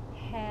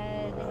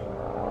head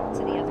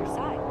to the other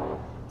side.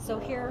 So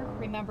here,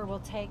 remember, we'll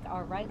take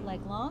our right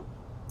leg long.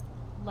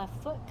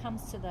 Left foot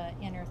comes to the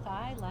inner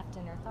thigh, left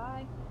inner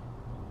thigh.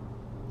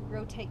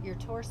 Rotate your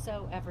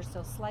torso ever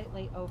so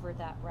slightly over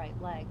that right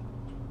leg.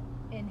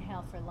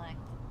 Inhale for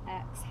length.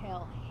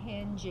 Exhale,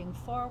 hinging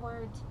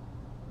forward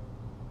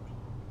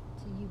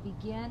till you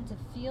begin to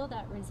feel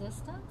that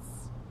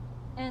resistance.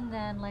 And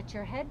then let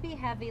your head be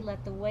heavy.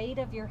 Let the weight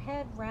of your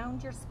head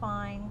round your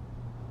spine.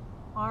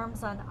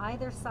 Arms on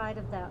either side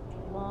of that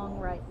long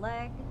right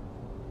leg.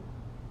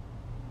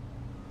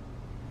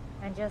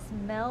 And just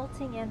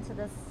melting into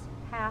this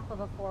half of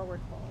a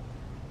forward fold.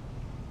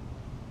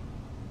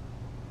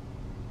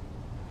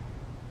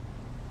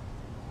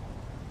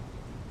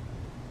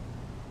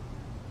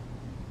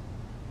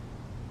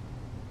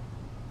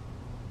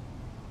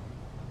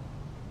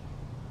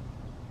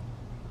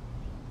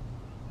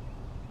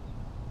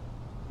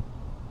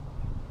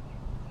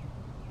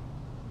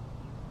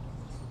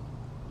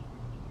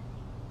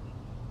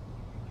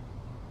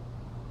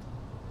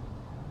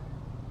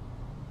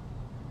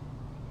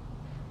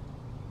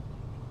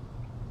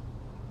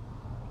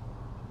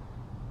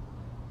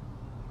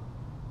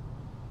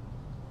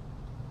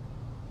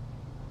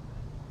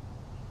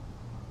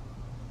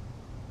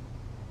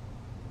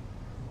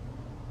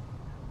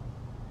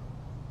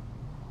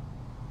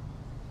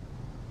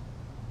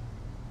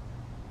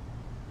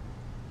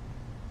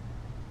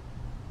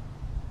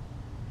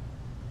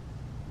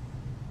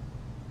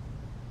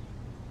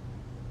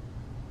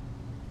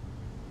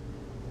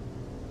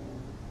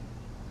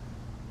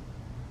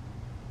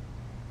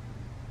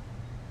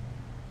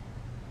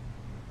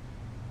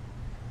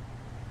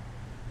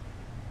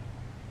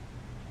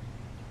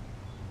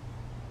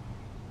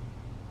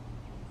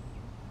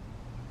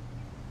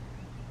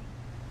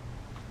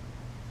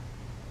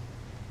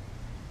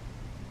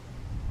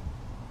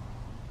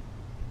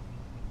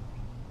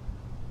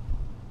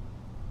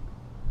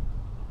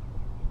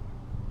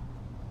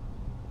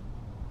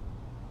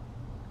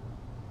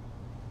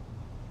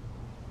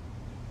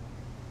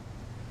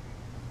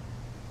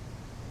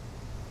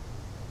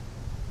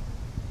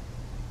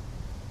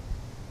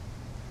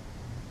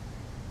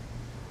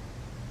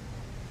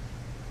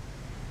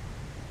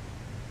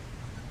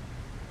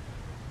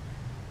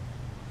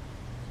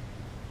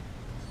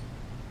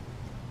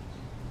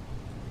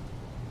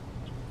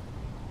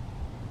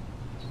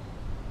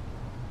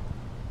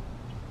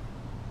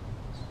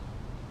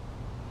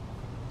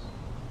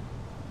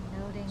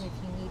 If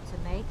you need to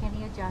make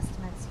any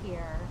adjustments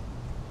here,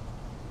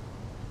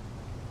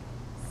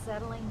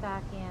 settling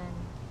back in,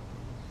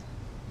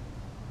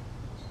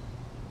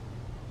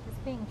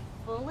 just being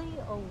fully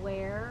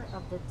aware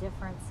of the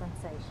different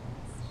sensations.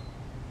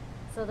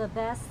 So the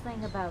best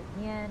thing about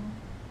Yin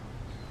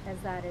is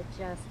that it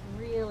just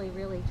really,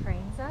 really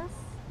trains us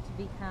to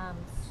become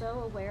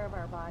so aware of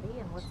our body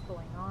and what's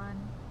going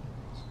on,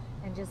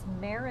 and just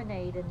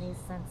marinate in these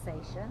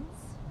sensations,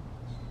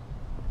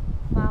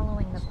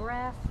 following the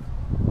breath.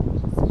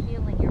 Just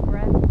feeling your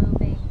breath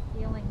moving,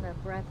 feeling the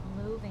breath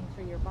moving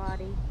through your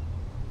body.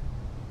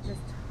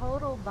 Just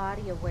total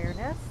body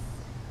awareness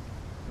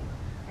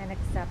and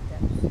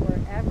acceptance, where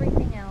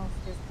everything else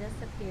just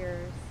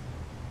disappears.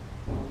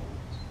 And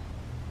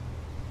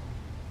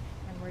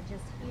we're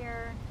just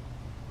here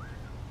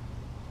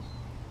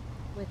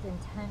with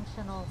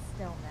intentional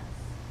stillness.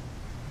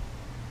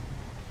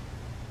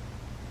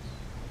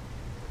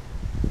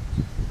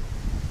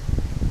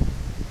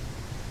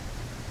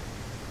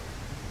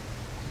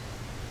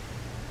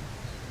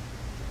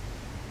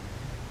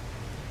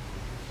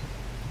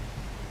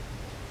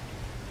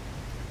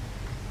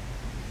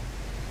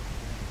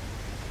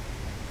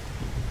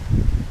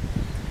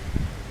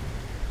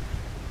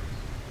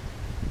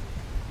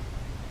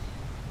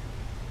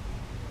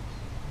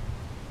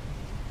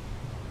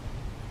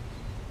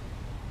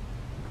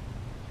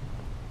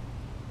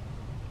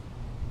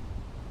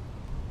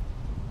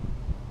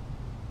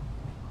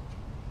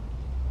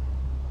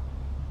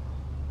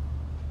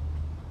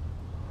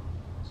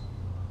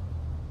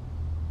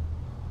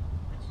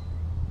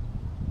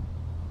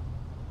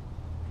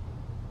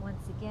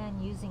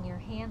 Again, using your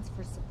hands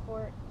for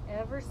support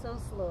ever so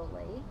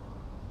slowly.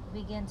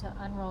 Begin to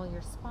unroll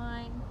your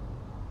spine,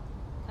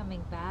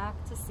 coming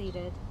back to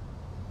seated.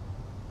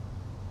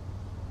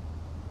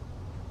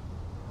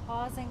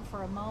 Pausing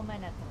for a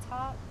moment at the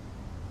top.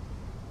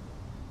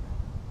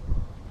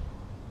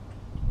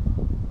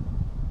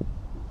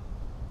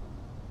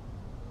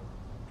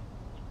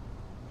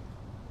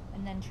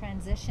 And then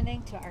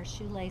transitioning to our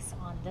shoelace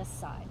on this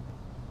side.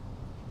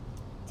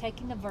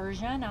 Taking a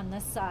version on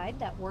this side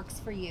that works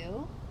for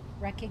you,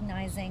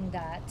 recognizing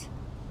that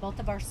Both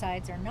of our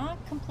sides are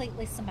not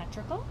completely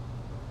symmetrical.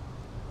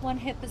 One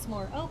hip is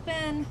more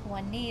open,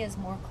 one knee is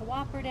more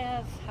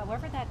cooperative,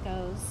 however that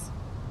goes.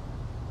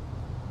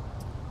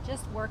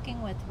 Just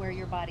working with where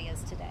your body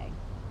is today.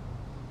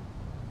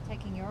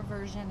 Taking your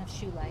version of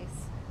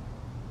shoelace.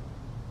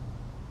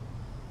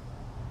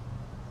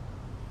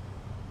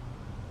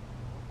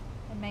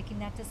 And making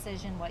that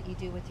decision what you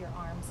do with your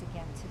arms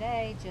again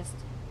today,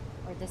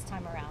 or this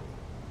time around.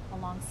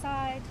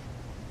 Alongside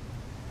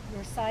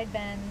your side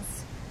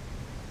bends,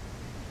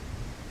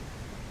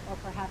 or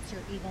perhaps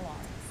your eagle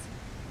arms.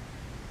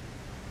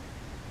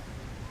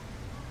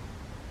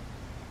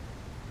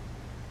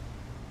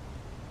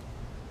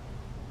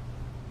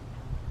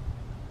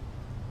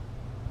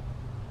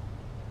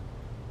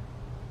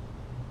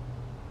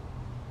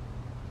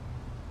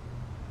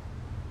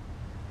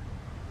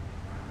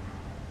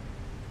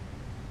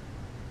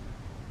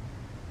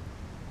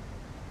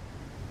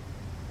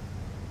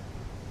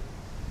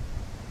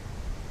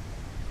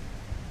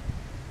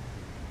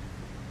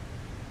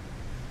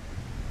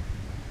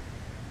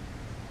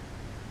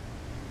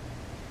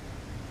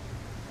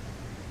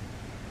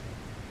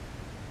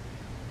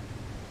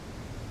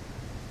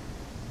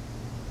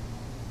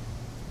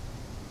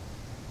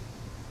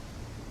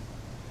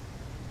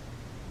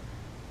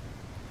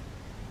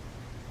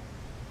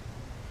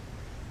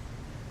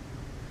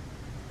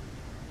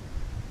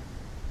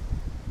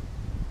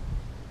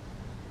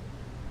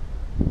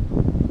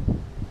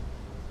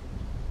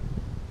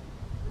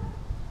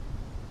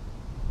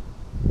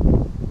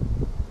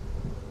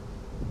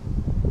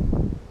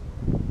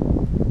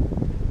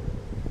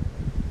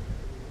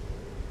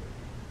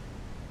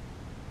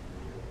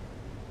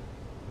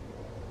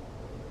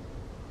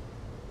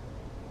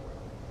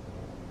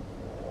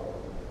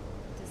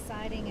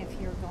 Deciding if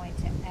you're going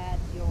to add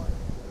your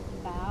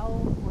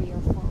bow or your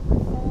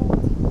forward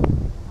fold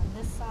on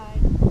this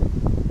side.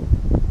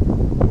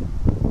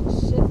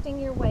 Shifting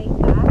your weight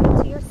back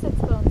into your sits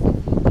bones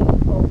if you do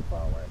fold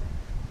forward.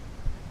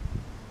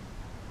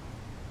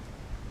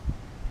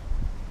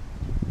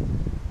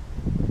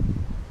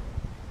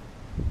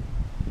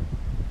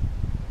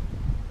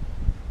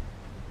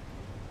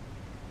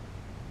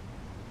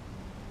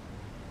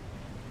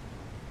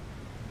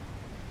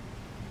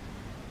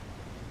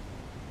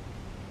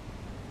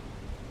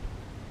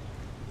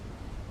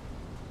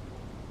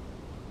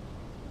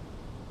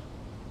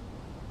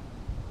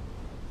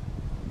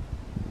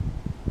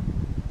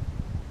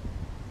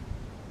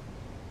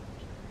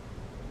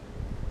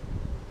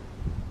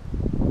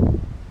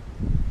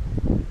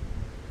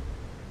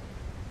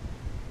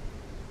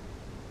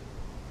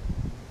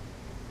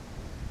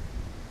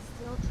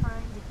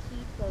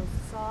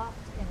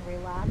 Soft and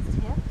relaxed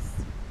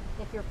hips.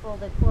 If you're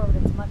folded forward,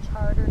 it's much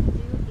harder to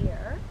do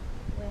here.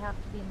 We have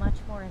to be much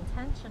more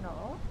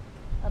intentional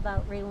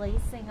about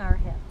releasing our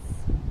hips.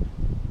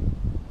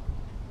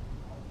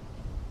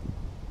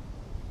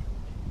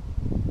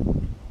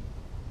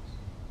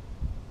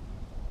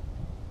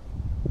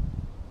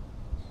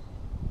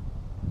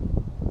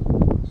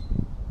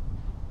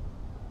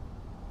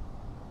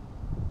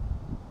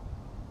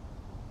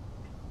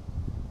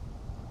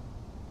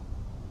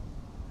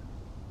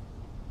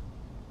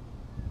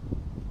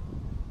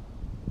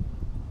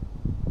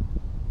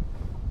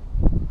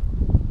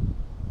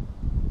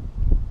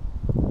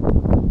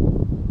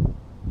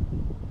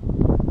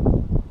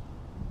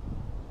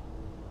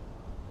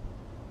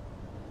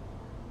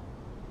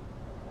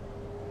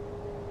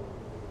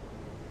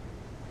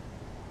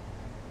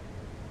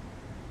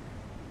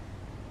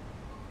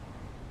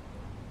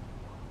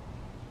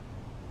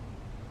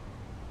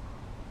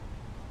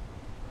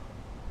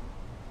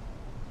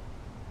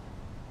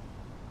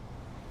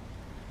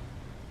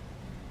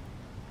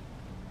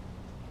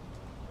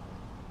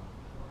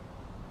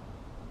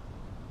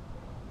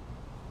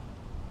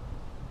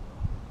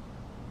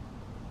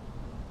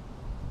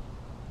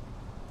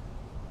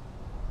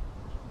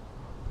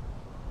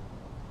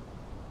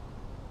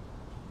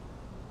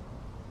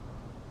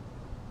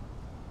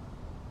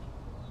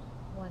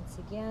 Once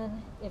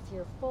again, if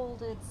you're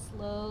folded,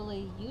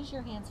 slowly use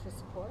your hands for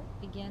support.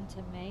 Begin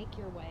to make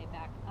your way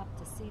back up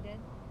to seated.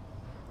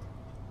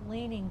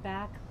 Leaning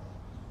back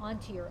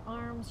onto your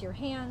arms, your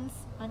hands,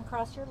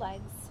 uncross your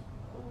legs.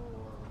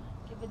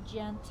 Ooh, give a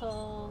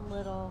gentle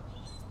little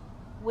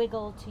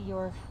wiggle to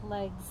your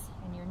legs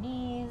and your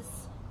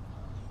knees.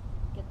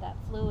 Get that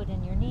fluid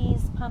in your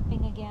knees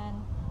pumping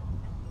again.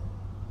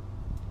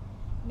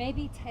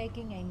 Maybe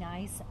taking a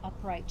nice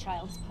upright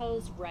child's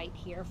pose right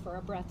here for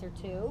a breath or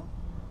two.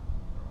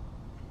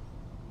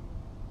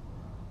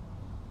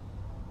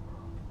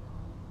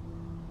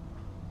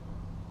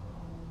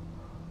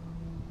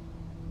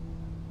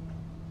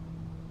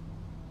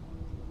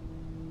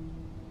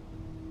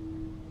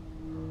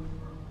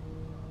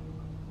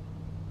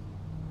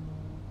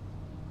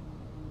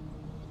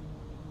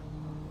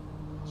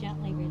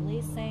 Gently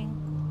releasing,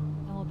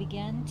 and we'll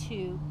begin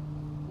to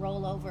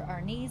roll over our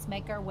knees,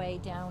 make our way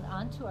down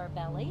onto our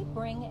belly,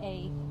 bring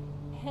a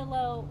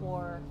pillow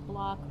or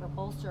block or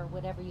bolster or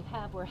whatever you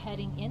have. We're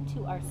heading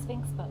into our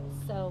Sphinx pose.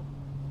 So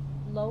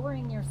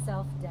lowering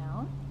yourself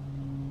down,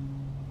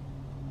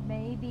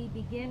 maybe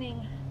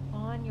beginning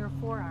on your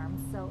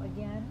forearms. So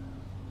again,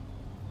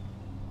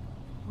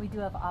 we do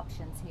have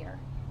options here.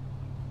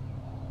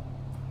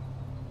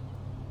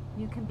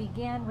 You can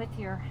begin with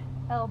your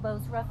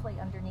elbows roughly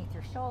underneath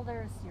your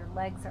shoulders. Your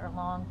legs are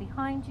long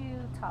behind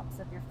you, tops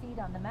of your feet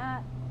on the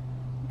mat.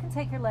 You can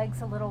take your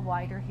legs a little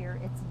wider here.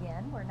 It's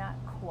yin. We're not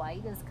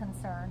quite as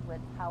concerned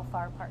with how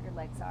far apart your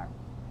legs are.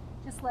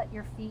 Just let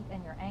your feet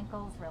and your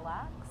ankles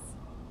relax.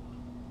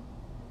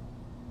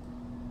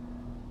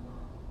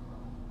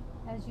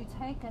 As you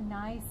take a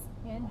nice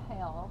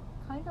inhale,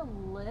 kind of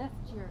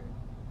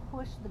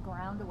push the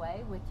ground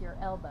away with your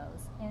elbows,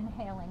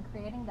 inhaling,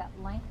 creating that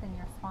length in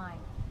your spine.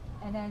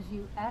 And as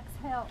you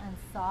exhale and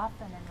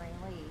soften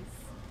and release,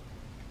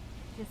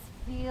 just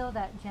feel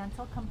that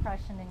gentle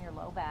compression in your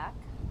low back,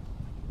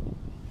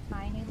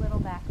 tiny little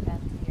back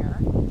bend here,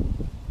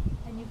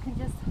 and you can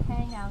just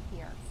hang out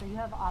here. So you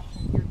have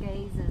options. Your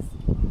gaze is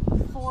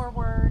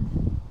forward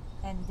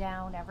and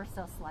down ever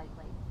so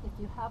slightly. If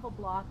you have a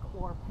block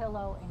or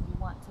pillow and you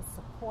want to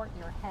support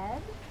your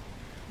head,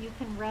 you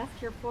can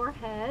rest your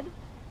forehead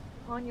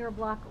on your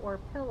block or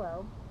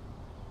pillow,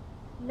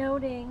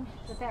 noting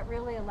that that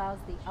really allows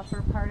the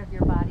upper part of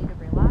your body to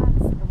relax.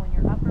 And when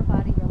your upper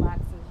body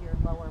relaxes, your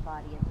lower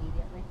body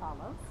immediately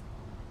follows.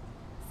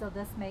 So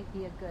this may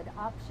be a good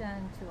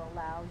option to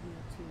allow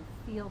you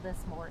to feel this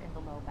more in the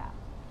low back.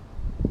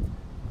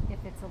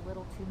 If it's a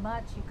little too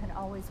much, you can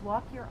always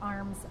walk your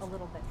arms a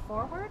little bit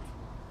forward,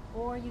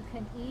 or you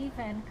can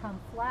even come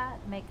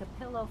flat, make a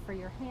pillow for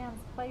your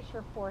hands, place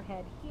your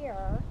forehead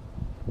here.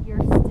 You're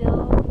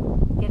still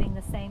getting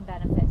the same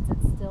benefits.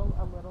 It's still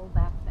a little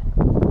back bend.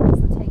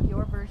 So take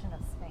your version of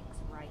Sphinx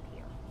right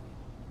here.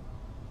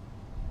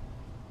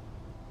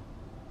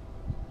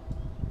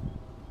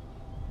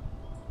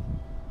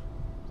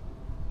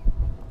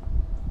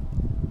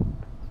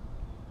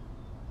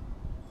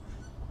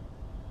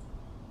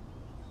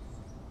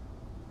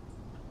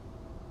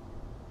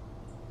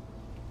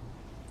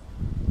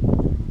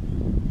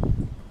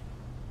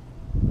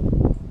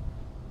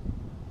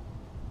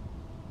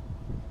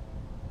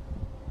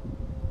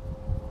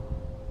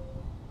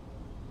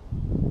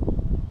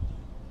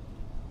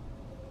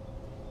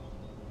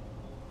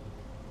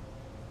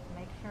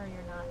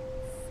 You're not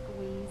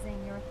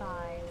squeezing your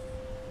thighs.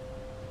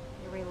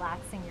 You're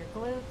relaxing your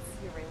glutes,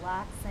 you're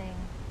relaxing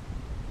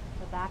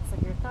the backs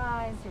of your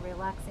thighs, you're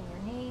relaxing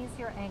your knees,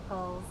 your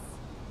ankles.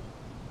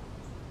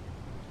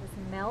 Just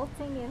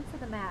melting into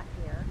the mat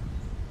here.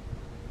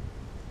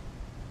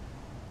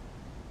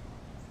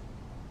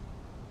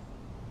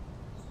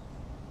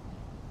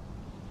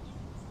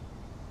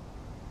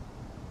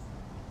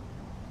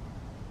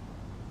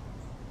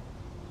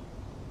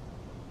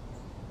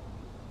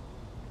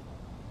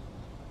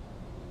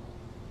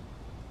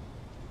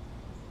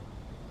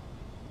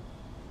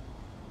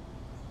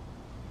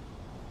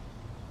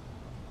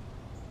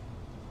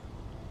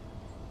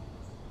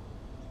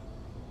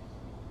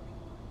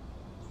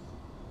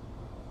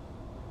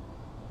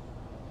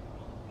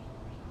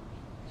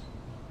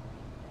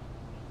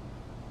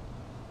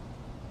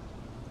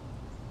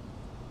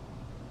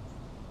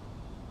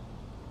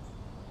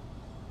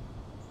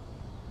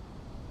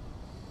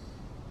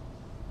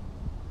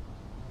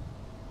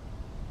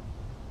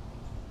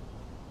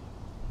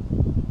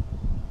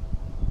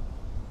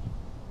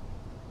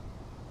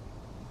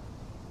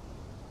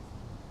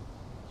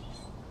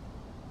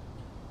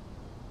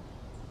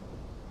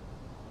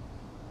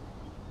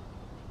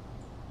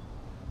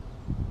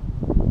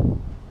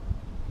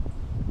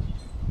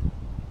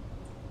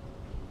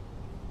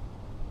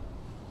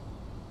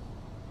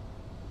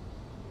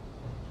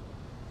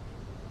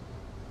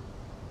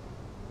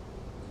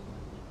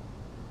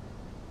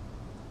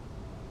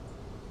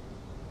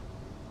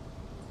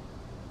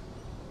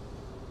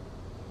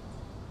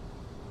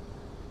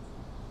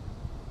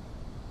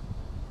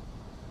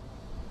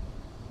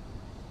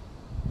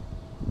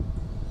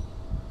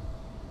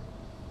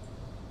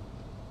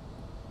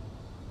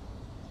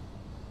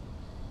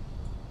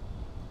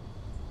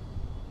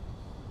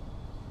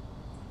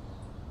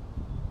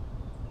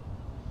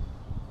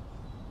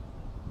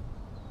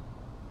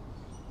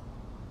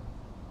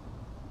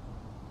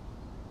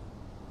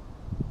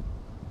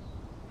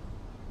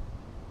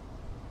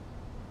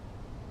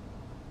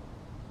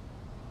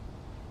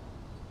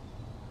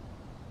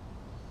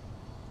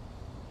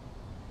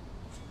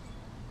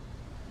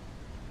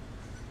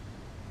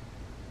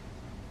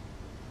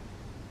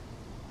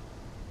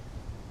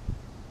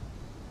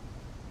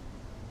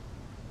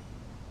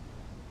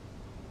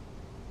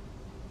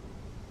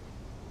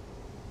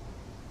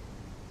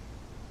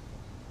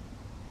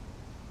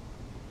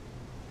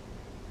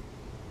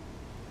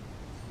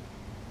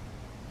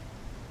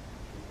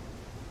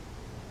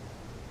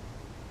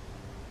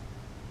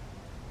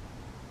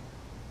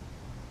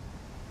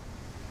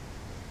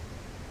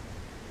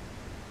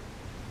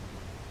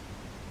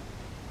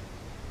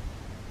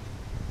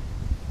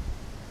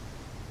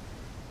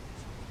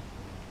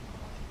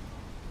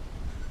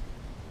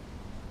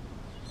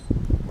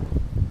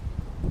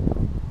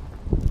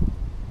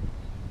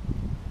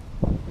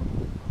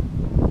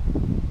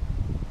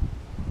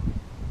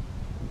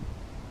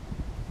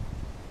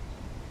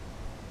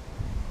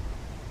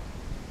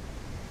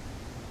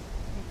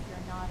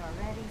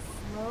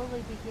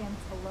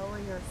 begin to lower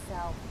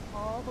yourself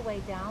all the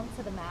way down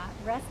to the mat,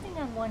 resting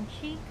on one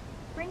cheek.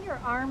 Bring your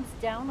arms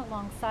down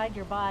alongside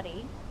your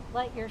body.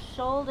 Let your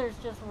shoulders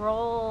just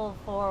roll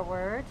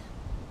forward.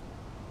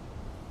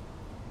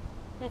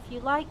 If you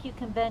like, you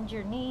can bend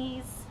your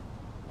knees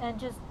and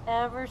just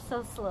ever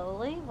so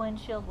slowly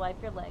windshield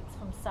wipe your legs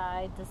from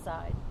side to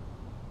side.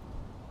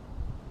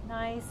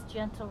 Nice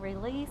gentle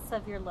release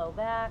of your low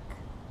back.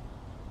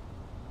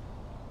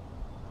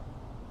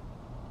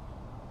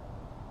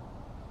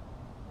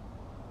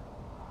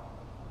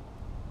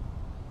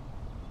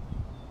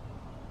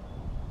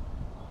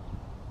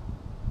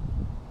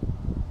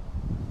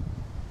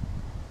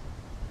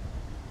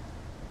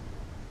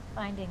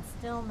 Finding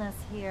stillness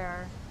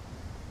here.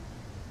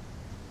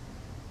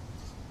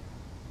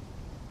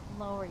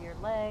 Lower your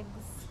legs.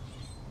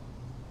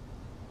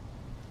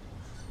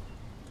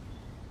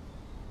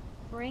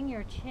 Bring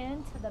your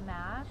chin to the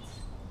mat.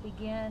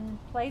 Begin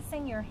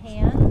placing your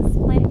hands,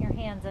 plant your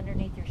hands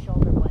underneath your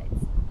shoulder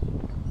blades.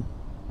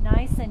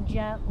 Nice and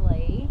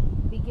gently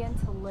begin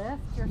to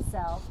lift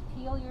yourself,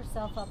 peel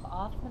yourself up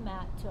off the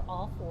mat to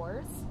all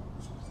fours.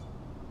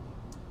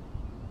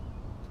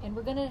 And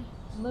we're going to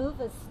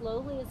move as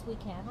slowly as we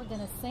can. We're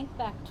going to sink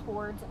back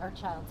towards our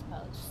child's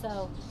pose.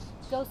 So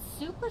go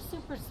super,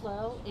 super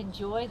slow.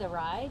 Enjoy the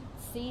ride.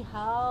 See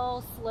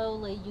how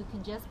slowly you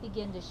can just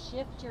begin to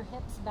shift your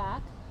hips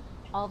back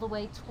all the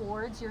way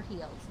towards your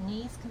heels.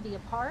 Knees can be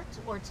apart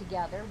or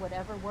together,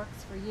 whatever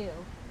works for you.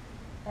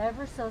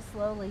 Ever so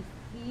slowly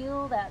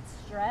feel that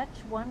stretch,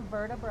 one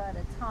vertebra at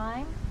a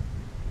time,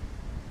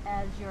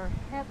 as your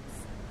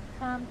hips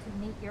come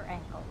to meet your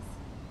ankles.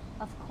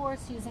 Of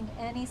course, using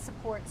any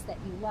supports that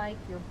you like,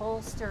 your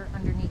bolster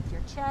underneath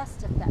your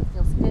chest, if that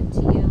feels good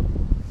to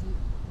you. If you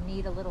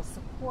need a little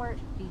support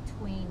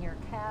between your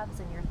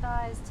calves and your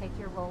thighs, take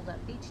your rolled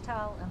up beach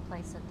towel and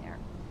place it there.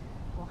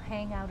 We'll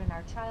hang out in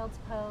our child's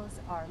pose,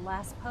 our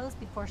last pose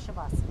before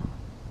Shavasana.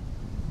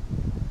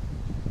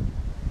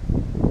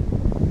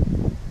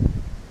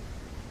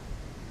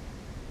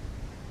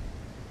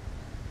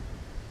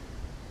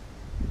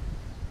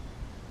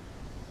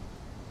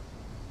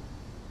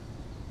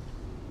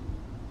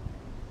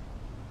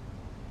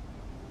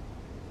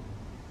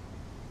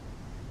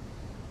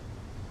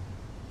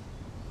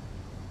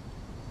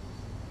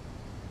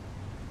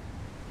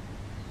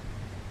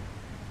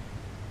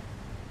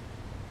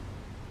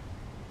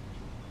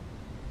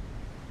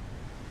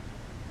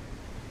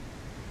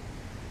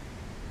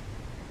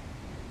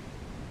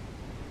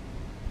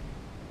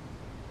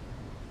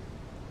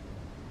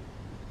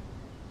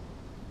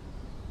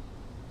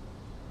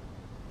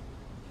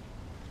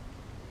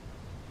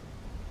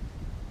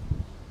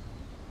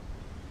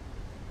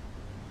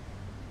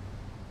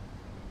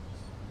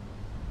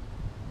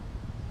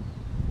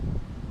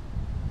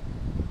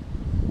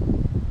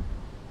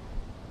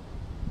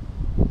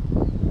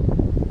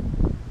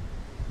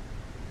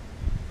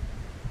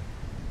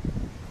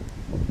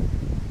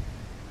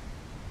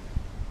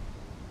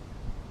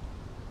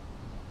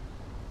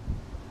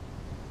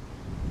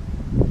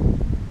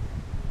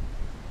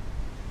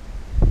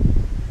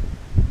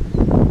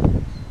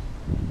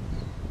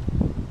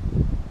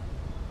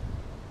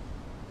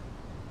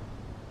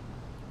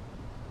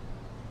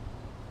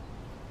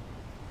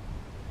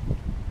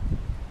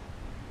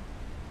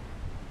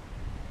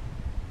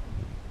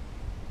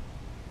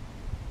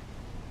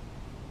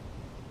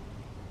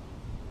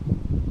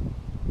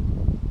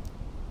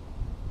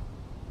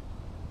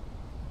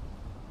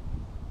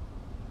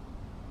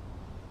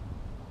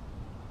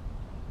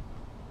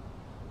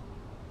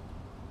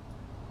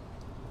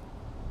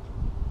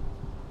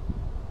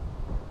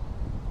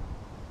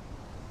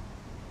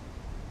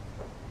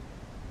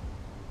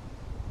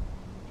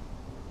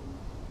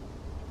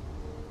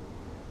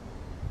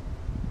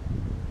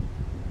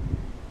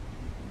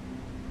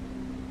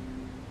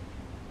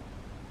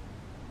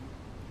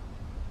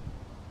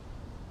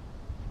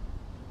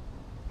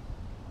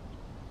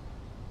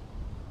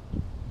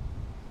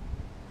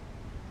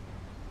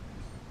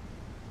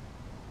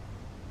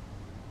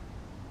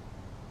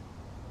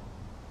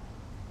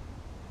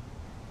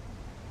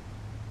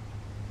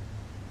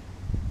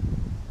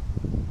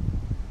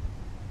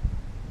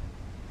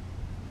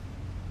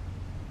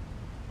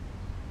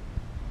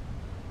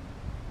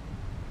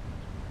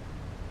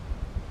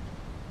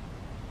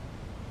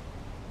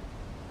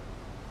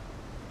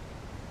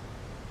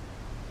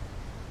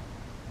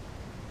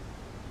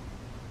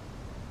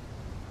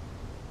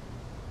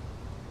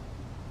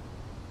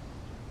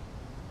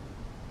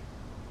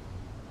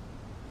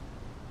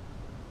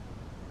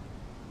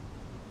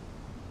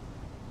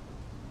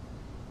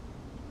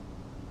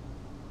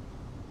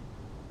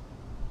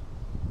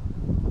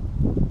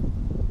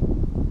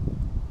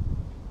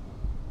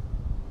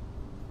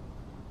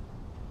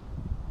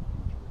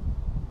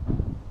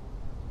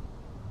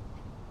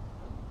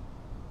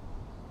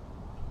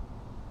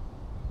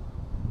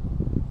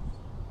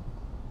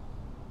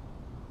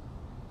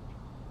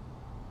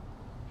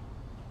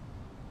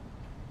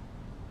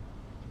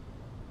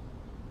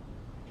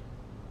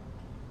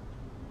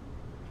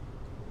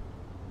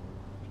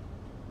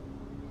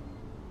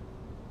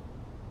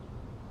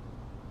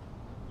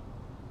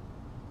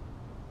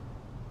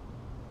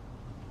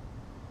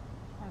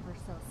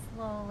 so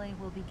slowly,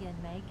 we'll begin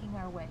making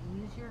our way.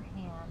 Use your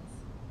hands,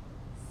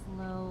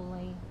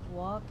 slowly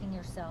walking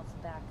yourself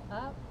back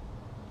up.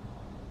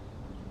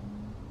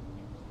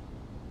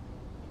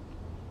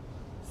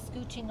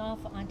 Scooching off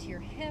onto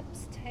your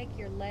hips, take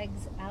your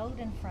legs out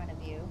in front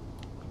of you.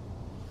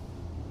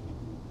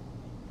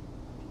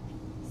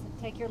 So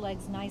take your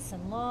legs nice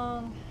and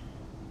long,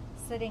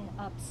 sitting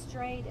up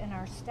straight in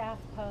our staff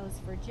pose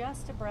for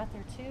just a breath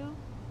or two.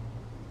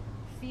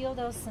 Feel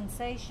those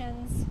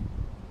sensations.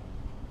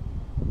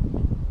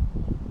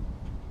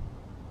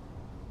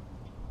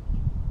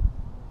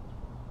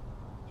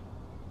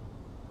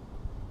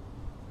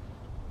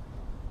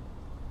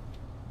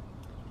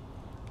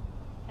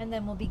 And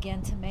then we'll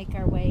begin to make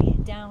our way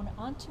down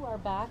onto our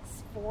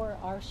backs for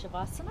our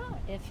Shavasana.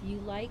 If you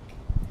like,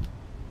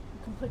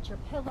 you can put your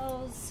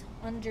pillows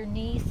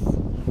underneath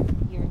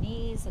your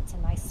knees. It's a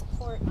nice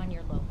support on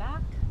your low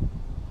back.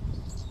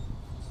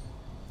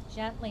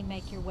 Gently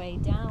make your way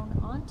down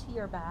onto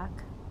your back.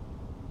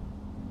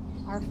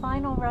 Our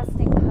final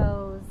resting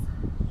pose.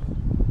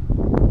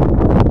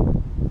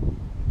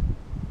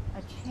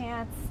 A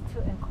chance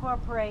to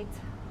incorporate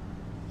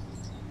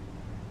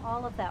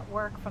all of that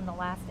work from the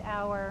last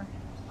hour,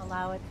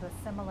 allow it to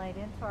assimilate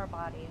into our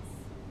bodies.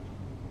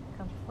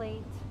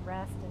 Complete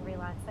rest and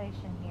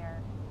relaxation here.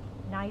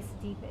 Nice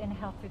deep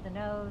inhale through the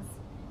nose.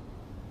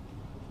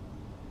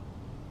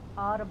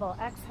 Audible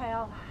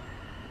exhale.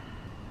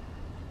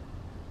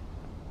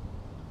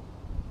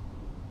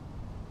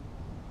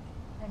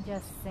 And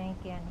just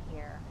sink in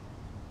here.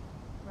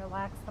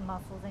 Relax the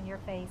muscles in your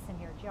face and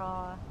your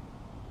jaw.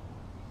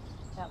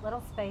 That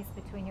little space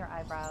between your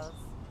eyebrows.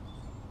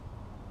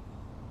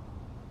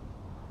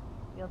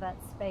 Feel that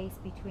space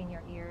between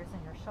your ears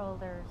and your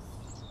shoulders.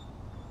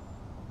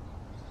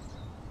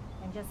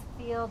 And just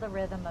feel the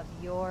rhythm of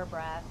your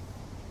breath.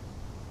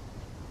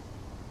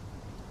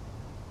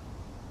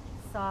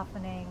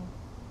 Softening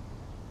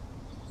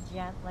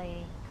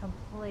gently,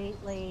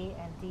 completely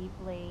and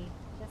deeply,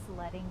 just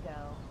letting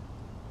go.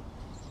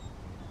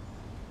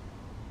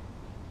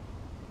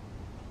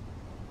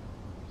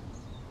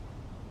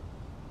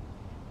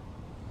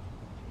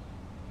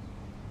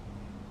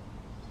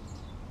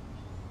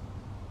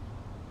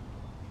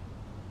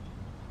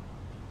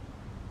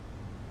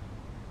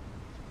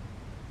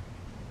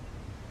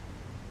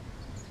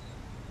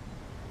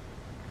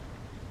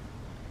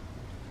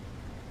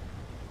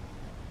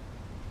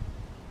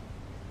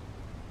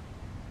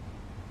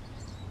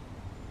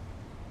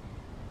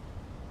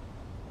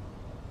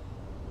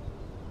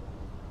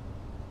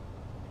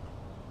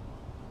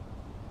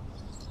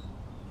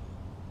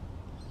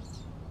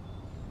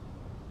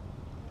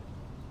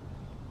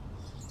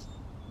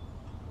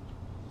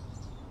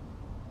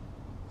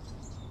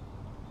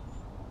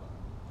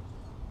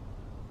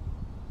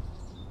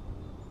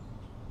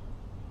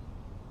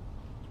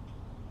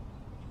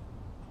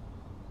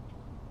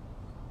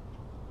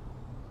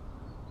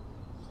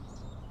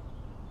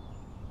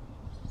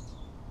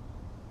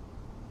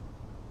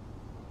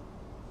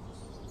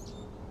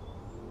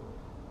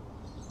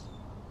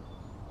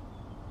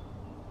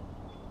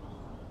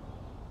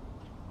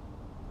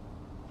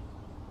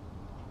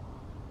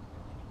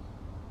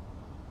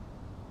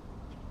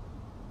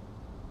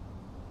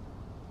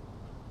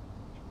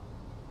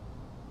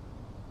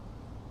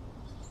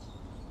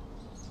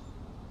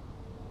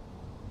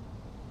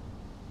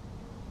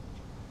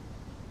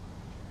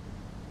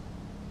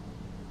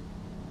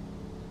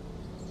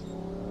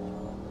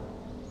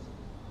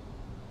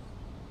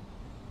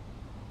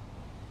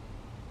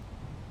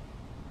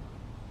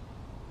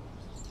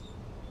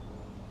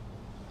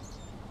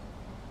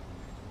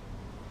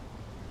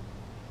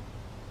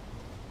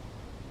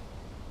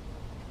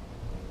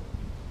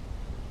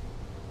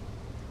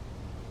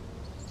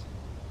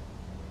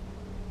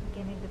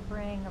 Beginning to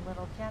bring a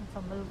little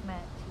gentle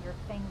movement to your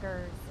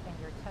fingers and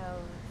your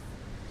toes,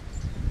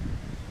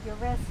 your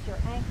wrists, your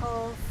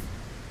ankles,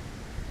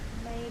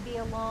 maybe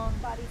a long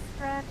body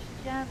stretch,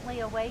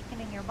 gently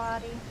awakening your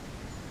body.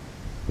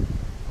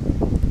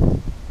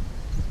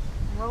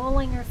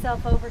 Rolling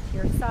yourself over to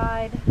your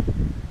side,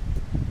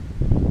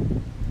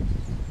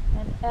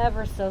 and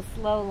ever so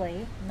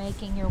slowly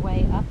making your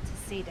way up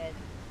to seated.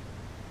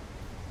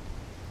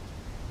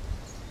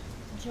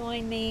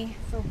 Join me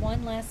for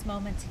one last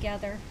moment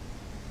together.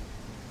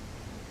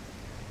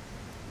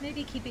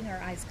 Maybe keeping our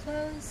eyes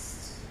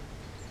closed.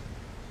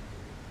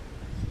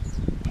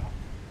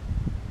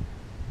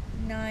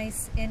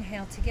 Nice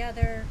inhale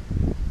together.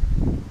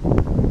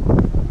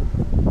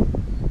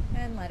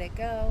 And let it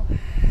go.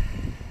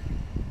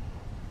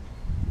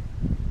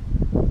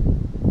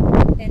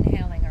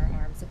 Inhaling our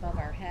arms above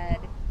our head.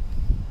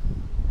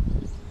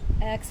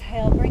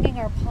 Exhale, bringing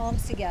our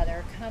palms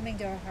together, coming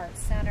to our heart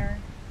center.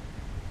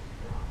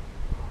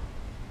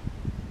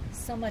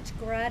 So much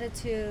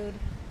gratitude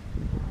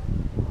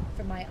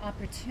for my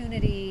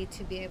opportunity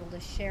to be able to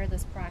share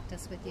this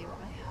practice with you.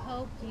 I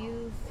hope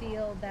you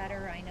feel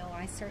better. I know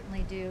I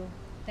certainly do.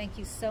 Thank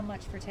you so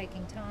much for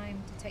taking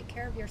time to take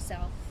care of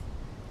yourself,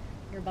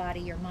 your body,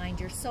 your mind,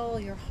 your soul,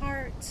 your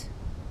heart,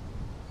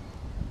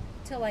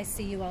 until I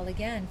see you all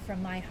again,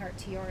 from my heart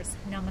to yours,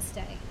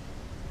 namaste.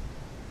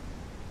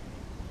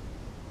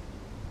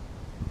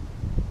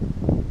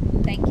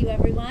 Thank you,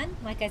 everyone.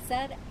 Like I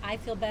said, I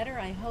feel better.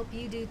 I hope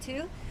you do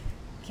too.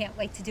 Can't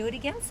wait to do it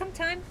again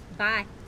sometime. Bye.